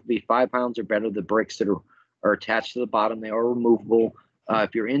them. They have to be 5 pounds or better. The bricks that are attached to the bottom, they are removable.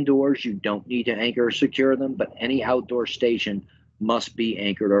 If you're indoors, you don't need to anchor or secure them, but any outdoor station must be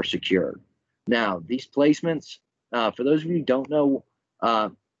anchored or secured. Now, these placements, for those of you who don't know,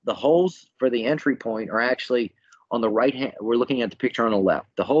 the holes for the entry point are actually on the right hand. We're looking at the picture on the left.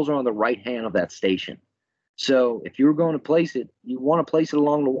 The holes are on the right hand of that station. So if you were going to place it, you want to place it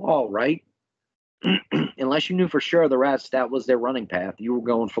along the wall, right? Unless you knew for sure the rats, that was their running path, you were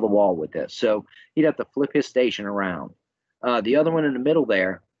going for the wall with this. So he'd have to flip his station around. The other one in the middle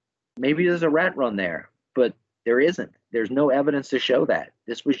there, maybe there's a rat run there, but there isn't. There's no evidence to show that.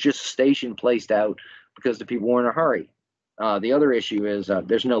 This was just a station placed out because the people were in a hurry. The other issue is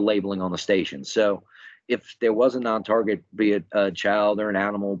there's no labeling on the station. So if there was a non-target, be it a child or an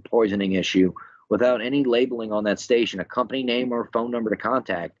animal poisoning issue, without any labeling on that station, a company name or phone number to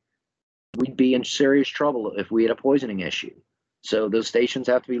contact, we'd be in serious trouble if we had a poisoning issue. So those stations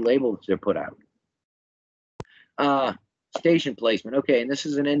have to be labeled to put out. Station placement. Okay, and this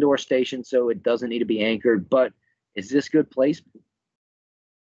is an indoor station, so it doesn't need to be anchored, but is this good placement?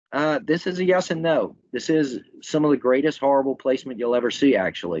 This is a yes and no. This is some of the greatest horrible placement you'll ever see,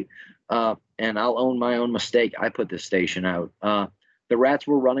 actually. And I'll own my own mistake. I put this station out. The rats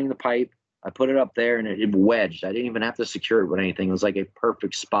were running the pipe. I put it up there and it wedged. I didn't even have to secure it with anything. It was like a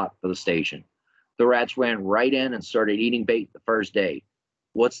perfect spot for the station. The rats ran right in and started eating bait the first day.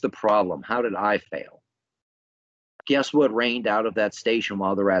 What's the problem? How did I fail? Guess what rained out of that station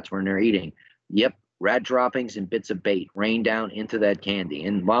while the rats were in there eating? Yep, rat droppings and bits of bait rained down into that candy.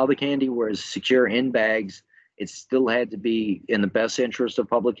 And while the candy was secure in bags, it still had to be in the best interest of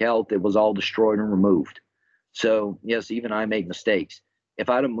public health. It was all destroyed and removed. So, yes, even I make mistakes. If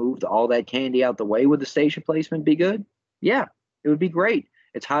I'd have moved all that candy out the way, would the station placement be good? Yeah, it would be great.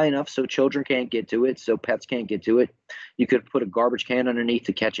 It's high enough so children can't get to it, so pets can't get to it. You could put a garbage can underneath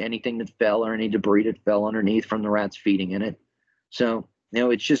to catch anything that fell or any debris that fell underneath from the rats feeding in it. So,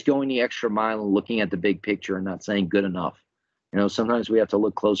 it's just going the extra mile and looking at the big picture and not saying good enough. Sometimes we have to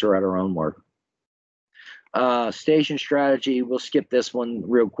look closer at our own work. Station strategy, we'll skip this one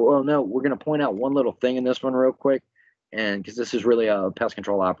real quick. Oh, no, we're going to point out one little thing in this one real quick, and because this is really a pest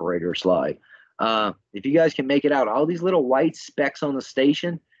control operator slide. If you guys can make it out, all these little white specks on the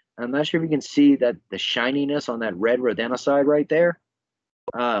station, I'm not sure if you can see that the shininess on that red rodenticide right there.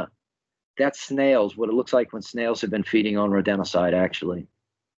 That's snails, what it looks like when snails have been feeding on rodenticide, actually.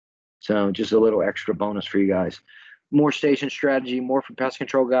 So just a little extra bonus for you guys. More station strategy, more for pest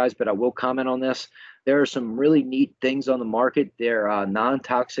control guys, but I will comment on this. There are some really neat things on the market. They're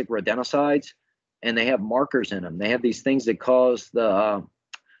non-toxic rodenticides, and they have markers in them. They have these things that cause the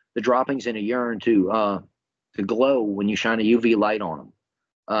droppings in a urine to glow when you shine a UV light on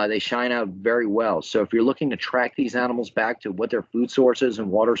them. They shine out very well. So if you're looking to track these animals back to what their food sources and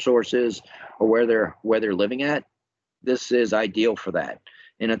water sources or where they're living at, this is ideal for that.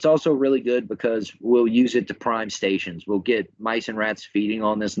 And it's also really good because we'll use it to prime stations. We'll get mice and rats feeding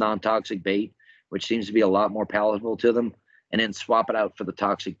on this non-toxic bait, which seems to be a lot more palatable to them, and then swap it out for the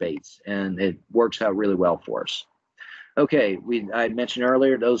toxic baits. And it works out really well for us. Okay, I mentioned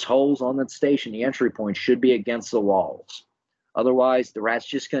earlier, those holes on that station, the entry point should be against the walls. Otherwise, the rat's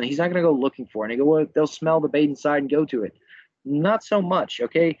he's not going to go looking for it. And they'll smell the bait inside and go to it. Not so much,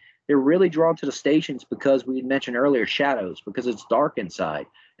 okay? They're really drawn to the stations because we mentioned earlier shadows, because it's dark inside.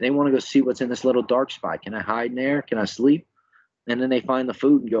 And they want to go see what's in this little dark spot. Can I hide in there? Can I sleep? And then they find the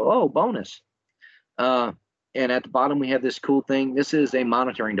food and go, oh, bonus. And at the bottom, we have this cool thing. This is a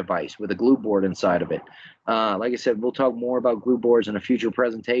monitoring device with a glue board inside of it. Like I said, we'll talk more about glue boards in a future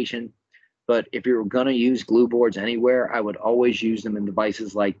presentation. But if you're going to use glue boards anywhere, I would always use them in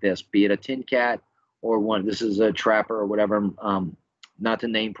devices like this, be it a Tin Cat or one. This is a Trapper or whatever. Not to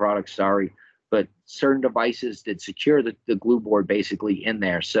name products, sorry, but certain devices that secure the glue board basically in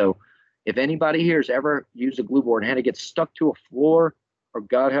there. So if anybody here has ever used a glue board and had to get stuck to a floor, or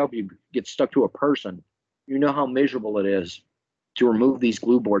God help you, get stuck to a person, you know how miserable it is to remove these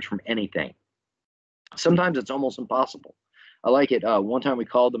glue boards from anything. Sometimes it's almost impossible. I like it. One time we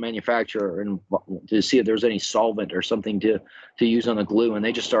called the manufacturer and to see if there was any solvent or something to use on the glue, and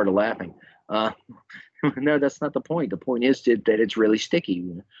they just started laughing. Uh, no, that's not the point. The point is that it's really sticky.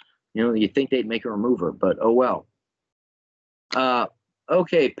 You know, you think they'd make a remover, but oh well.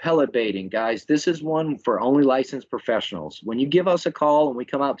 Okay, pellet baiting, guys. This is one for only licensed professionals. When you give us a call and we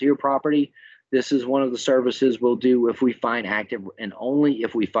come out to your property, this is one of the services we'll do if we find active, and only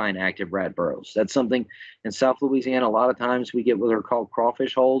if we find active rat burrows. That's something in South Louisiana. A lot of times we get what are called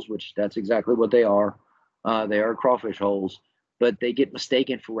crawfish holes, which that's exactly what they are. They are crawfish holes, but they get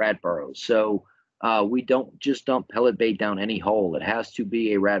mistaken for rat burrows. So we don't just dump pellet bait down any hole. It has to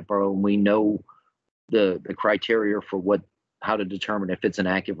be a rat burrow, and we know the criteria for how to determine if it's an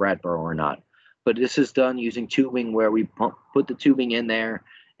active rat burrow or not. But this is done using tubing, where we put the tubing in there,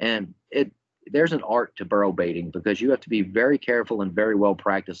 and there's an art to burrow baiting, because you have to be very careful and very well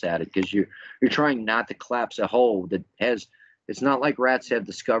practiced at it, because you're trying not to collapse a hole that has. It's not like rats have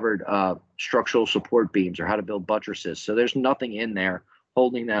discovered structural support beams or how to build buttresses. So there's nothing in there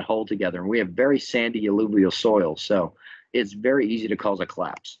holding that hole together. And we have very sandy alluvial soil, so it's very easy to cause a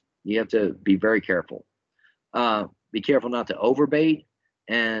collapse. You have to be very careful. Be careful not to overbait,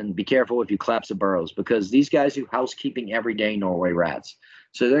 and be careful if you collapse the burrows, because these guys do housekeeping every day, Norway rats.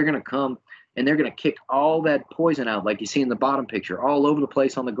 So they're going to come and they're going to kick all that poison out, like you see in the bottom picture, all over the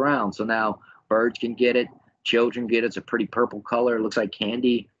place on the ground. So now birds can get it, children get it. It's a pretty purple color. It looks like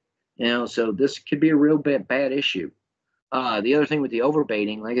candy, you know. So this could be a real bad issue. The other thing with the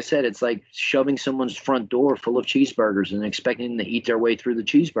overbaiting, like I said, it's like shoving someone's front door full of cheeseburgers and expecting them to eat their way through the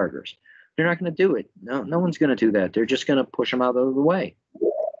cheeseburgers. They're not going to do it. No one's going to do that. They're just going to push them out of the way.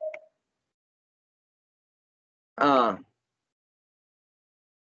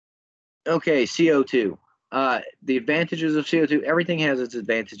 Okay, CO2. The advantages of CO2, everything has its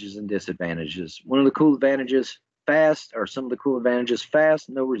advantages and disadvantages. One of the cool advantages, fast, or some of the cool advantages, fast,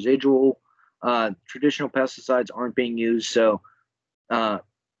 no residual. Traditional pesticides aren't being used, so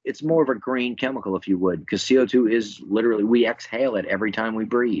it's more of a green chemical, if you would, because CO2 is literally, we exhale it every time we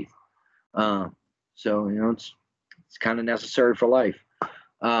breathe. So you know, it's kind of necessary for life.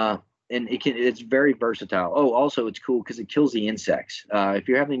 And it's very versatile. Oh, also it's cool because it kills the insects. If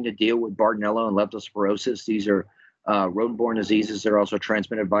you're having to deal with Bartonella and leptospirosis, these are rodent-borne diseases that are also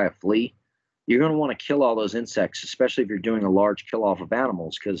transmitted by a flea. You're going to want to kill all those insects, especially if you're doing a large kill off of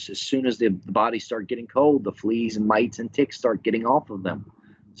animals, because as soon as the bodies start getting cold, the fleas and mites and ticks start getting off of them.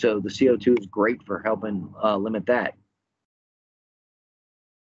 So the CO2 is great for helping limit that.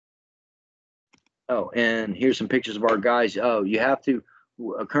 Oh, and here's some pictures of our guys. Oh, you have to.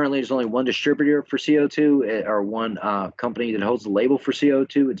 Currently, there's only one distributor for CO2, or one company that holds the label for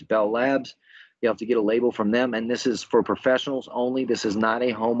CO2. It's Bell Labs. You have to get a label from them, and this is for professionals only. This is not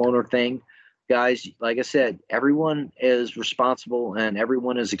a homeowner thing. Guys, like I said, everyone is responsible and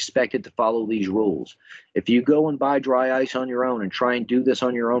everyone is expected to follow these rules. If you go and buy dry ice on your own and try and do this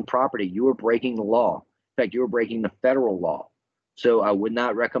on your own property, you are breaking the law. In fact, you are breaking the federal law. So I would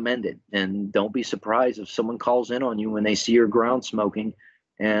not recommend it. And don't be surprised if someone calls in on you when they see your ground smoking,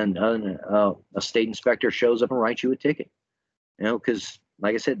 and a state inspector shows up and writes you a ticket. You know, because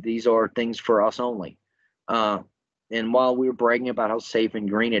like I said, these are things for us only. And while we were bragging about how safe and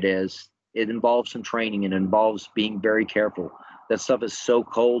green it is, it involves some training and involves being very careful. That stuff is so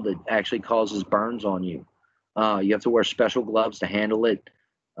cold it actually causes burns on you. You have to wear special gloves to handle it.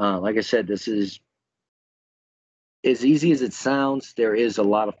 Like I said, this is as easy as it sounds. There is a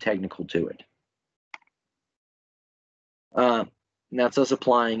lot of technical to it. And that's us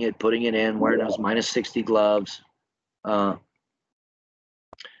applying it, putting it in, wearing those -60 gloves.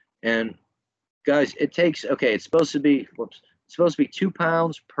 And guys, it takes, okay, it's supposed to be, it's supposed to be 2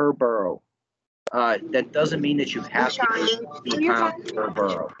 pounds per burrow. That doesn't mean that you have to use 2 pounds per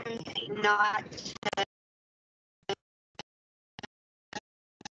burrow.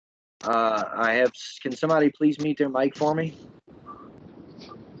 Can somebody please mute their mic for me?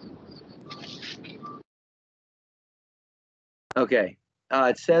 Okay.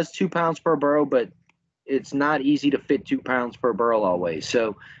 It says 2 pounds per burrow, but it's not easy to fit 2 pounds per burrow always.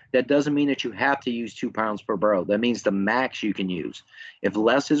 So that doesn't mean that you have to use 2 pounds per burrow. That means the max you can use. If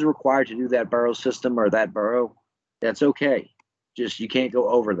less is required to do that burrow system or that burrow, that's okay. Just you can't go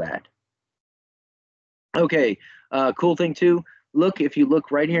over that. Okay. Cool thing too. Look, if you look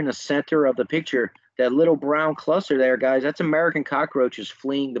right here in the center of the picture, that little brown cluster there, guys, that's American cockroaches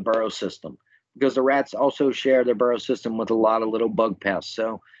fleeing the burrow system, because the rats also share their burrow system with a lot of little bug pests.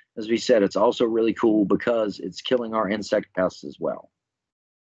 So as we said, it's also really cool because it's killing our insect pests as well.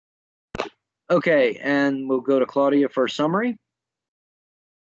 Okay, and we'll go to Claudia for a summary.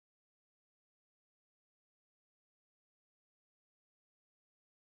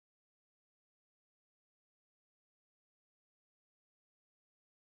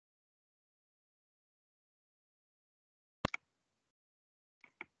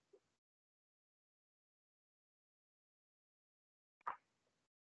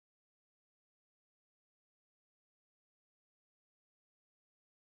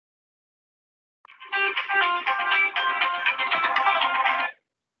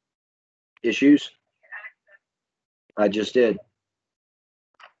 issues? I just did.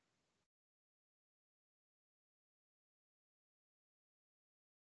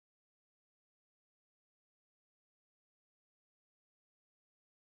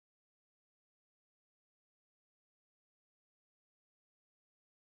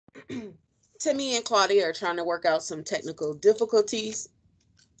 Timmy and Claudia are trying to work out some technical difficulties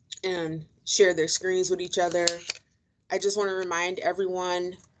and share their screens with each other. I just want to remind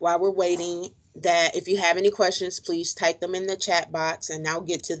everyone while we're waiting that if you have any questions, please type them in the chat box and I'll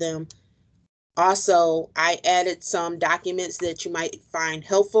get to them. Also, I added some documents that you might find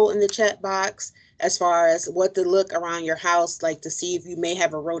helpful in the chat box as far as what to look around your house, like to see if you may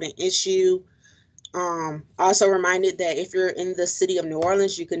have a rodent issue. Also reminded that if you're in the city of New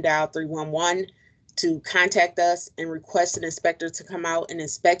Orleans, you can dial 311 to contact us and request an inspector to come out and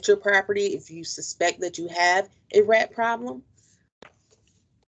inspect your property if you suspect that you have a rat problem.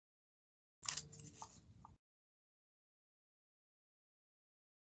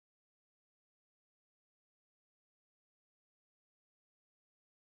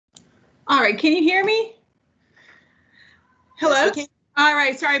 All right, can you hear me? Hello? Yes, we can. All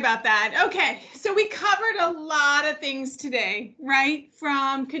right, sorry about that. Okay, so we covered a lot of things today, right?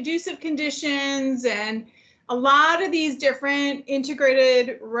 From conducive conditions and a lot of these different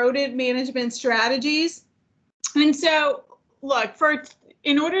integrated rodent management strategies. And so, look,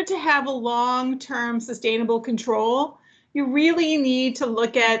 in order to have a long-term sustainable control, you really need to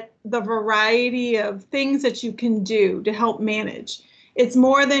look at the variety of things that you can do to help manage. It's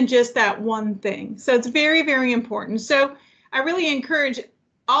more than just that one thing. So it's very, very important. So I really encourage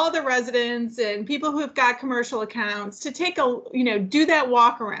all the residents and people who have got commercial accounts to take do that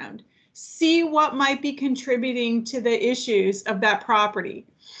walk around, see what might be contributing to the issues of that property.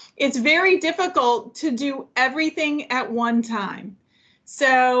 It's very difficult to do everything at one time.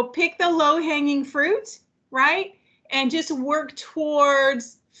 So pick the low-hanging fruit, right? And just work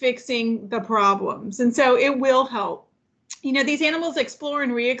towards fixing the problems. And so it will help. These animals explore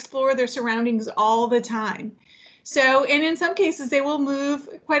and re-explore their surroundings all the time. So, and in some cases, they will move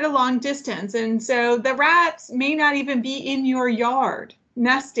quite a long distance. And so the rats may not even be in your yard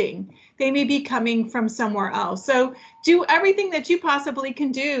nesting. They may be coming from somewhere else. So do everything that you possibly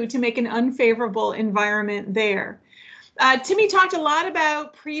can do to make an unfavorable environment there. Timmy talked a lot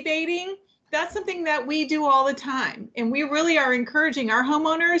about pre-baiting. That's something that we do all the time. And we really are encouraging our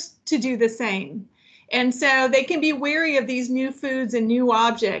homeowners to do the same. And so they can be wary of these new foods and new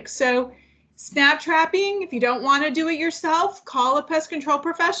objects. So snap trapping, if you don't want to do it yourself, call a pest control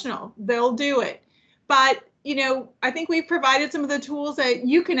professional. They'll do it. But, I think we've provided some of the tools that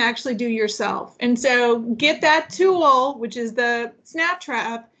you can actually do yourself. And so get that tool, which is the snap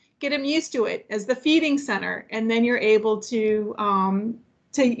trap, get them used to it as the feeding center. And then you're able to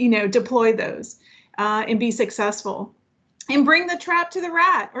deploy those and be successful. And bring the trap to the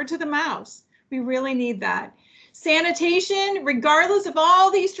rat or to the mouse. We really need that. Sanitation, regardless of all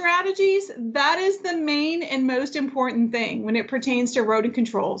these strategies, that is the main and most important thing when it pertains to rodent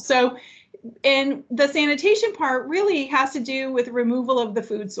control. So, and the sanitation part really has to do with removal of the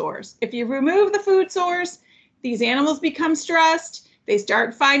food source. If you remove the food source, these animals become stressed, they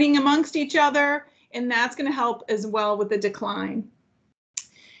start fighting amongst each other, and that's going to help as well with the decline.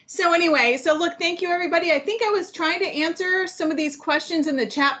 So anyway, look, thank you, everybody. I think I was trying to answer some of these questions in the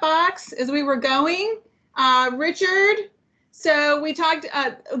chat box as we were going. Richard, so we talked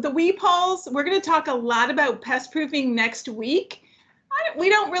the weep holes. We're going to talk a lot about pest proofing next week. We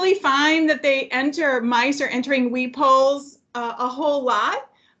don't really find that mice are entering weep holes a whole lot,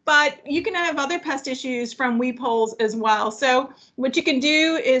 but you can have other pest issues from weep holes as well. So what you can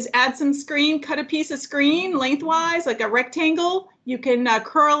do is add some screen, cut a piece of screen lengthwise, like a rectangle. You can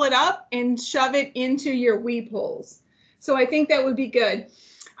curl it up and shove it into your weep holes. So I think that would be good.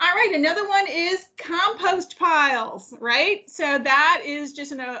 All right, another one is compost piles, right? So that is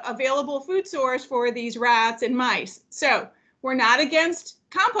just an available food source for these rats and mice. So we're not against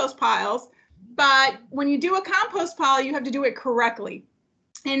compost piles, but when you do a compost pile, you have to do it correctly.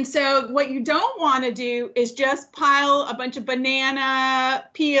 And so what you don't want to do is just pile a bunch of banana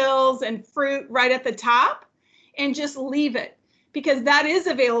peels and fruit right at the top and just leave it, because that is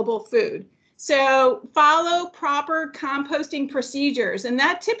available food. So follow proper composting procedures, and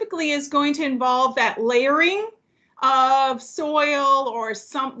that typically is going to involve that layering of soil or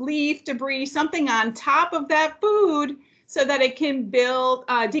some leaf debris, something on top of that food so that it can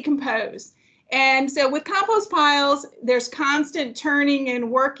decompose. And so with compost piles, there's constant turning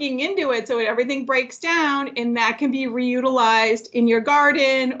and working into it so everything breaks down, and that can be reutilized in your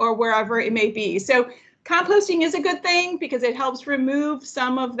garden or wherever it may be. So Composting is a good thing because it helps remove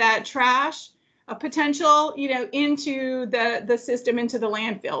some of that trash potential, into the system, into the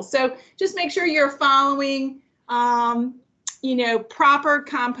landfill. So just make sure you're following, proper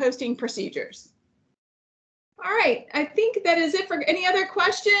composting procedures. All right, I think that is it for any other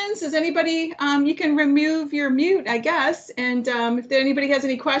questions. Is anybody, you can remove your mute, I guess. And if anybody has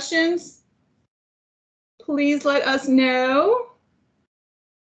any questions, please let us know.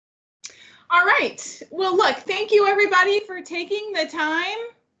 All right, well, look, thank you everybody for taking the time.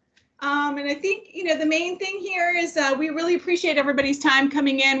 And I think, the main thing here is we really appreciate everybody's time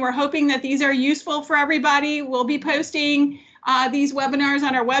coming in. We're hoping that these are useful for everybody. We'll be posting these webinars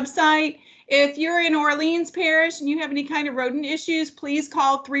on our website. If you're in Orleans Parish and you have any kind of rodent issues, please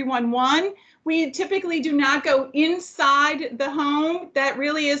call 311. We typically do not go inside the home. That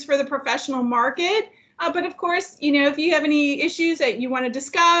really is for the professional market. But of course, if you have any issues that you want to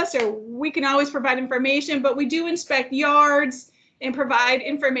discuss, or we can always provide information, but we do inspect yards and provide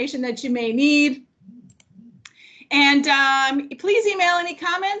information that you may need. And please email any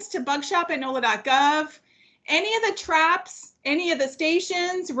comments to bugshop@nola.gov. Any of the traps, any of the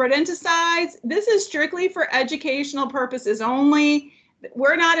stations, rodenticides, this is strictly for educational purposes only.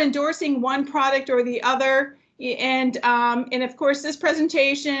 We're not endorsing one product or the other. And of course, this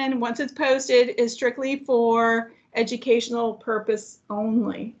presentation, once it's posted, is strictly for educational purpose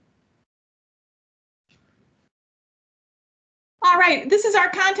only. All right, this is our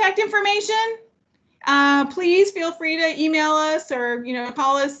contact information. Please feel free to email us or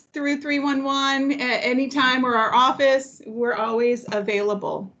call us through 311 at any time, or our office. We're always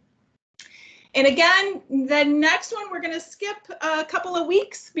available. And again, the next one we're going to skip a couple of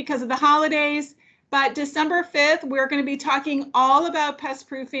weeks because of the holidays, but December 5th we're going to be talking all about pest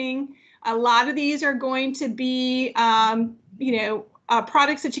proofing. A lot of these are going to be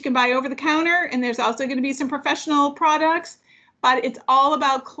products that you can buy over the counter, and there's also going to be some professional products. But it's all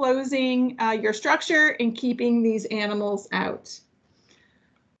about closing your structure and keeping these animals out.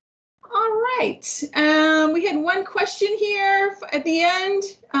 All right, we had one question here at the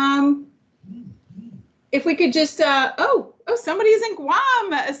end. If we could just, somebody's in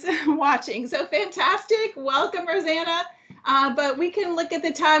Guam watching, so fantastic. Welcome, Rosanna. But we can look at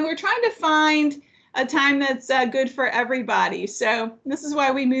the time. We're trying to find a time that's good for everybody. So this is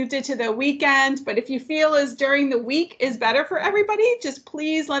why we moved it to the weekend. But if you feel as during the week is better for everybody, just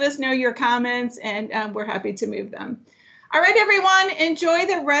please let us know your comments, and we're happy to move them. All right, everyone, enjoy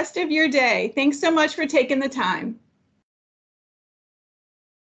the rest of your day. Thanks so much for taking the time.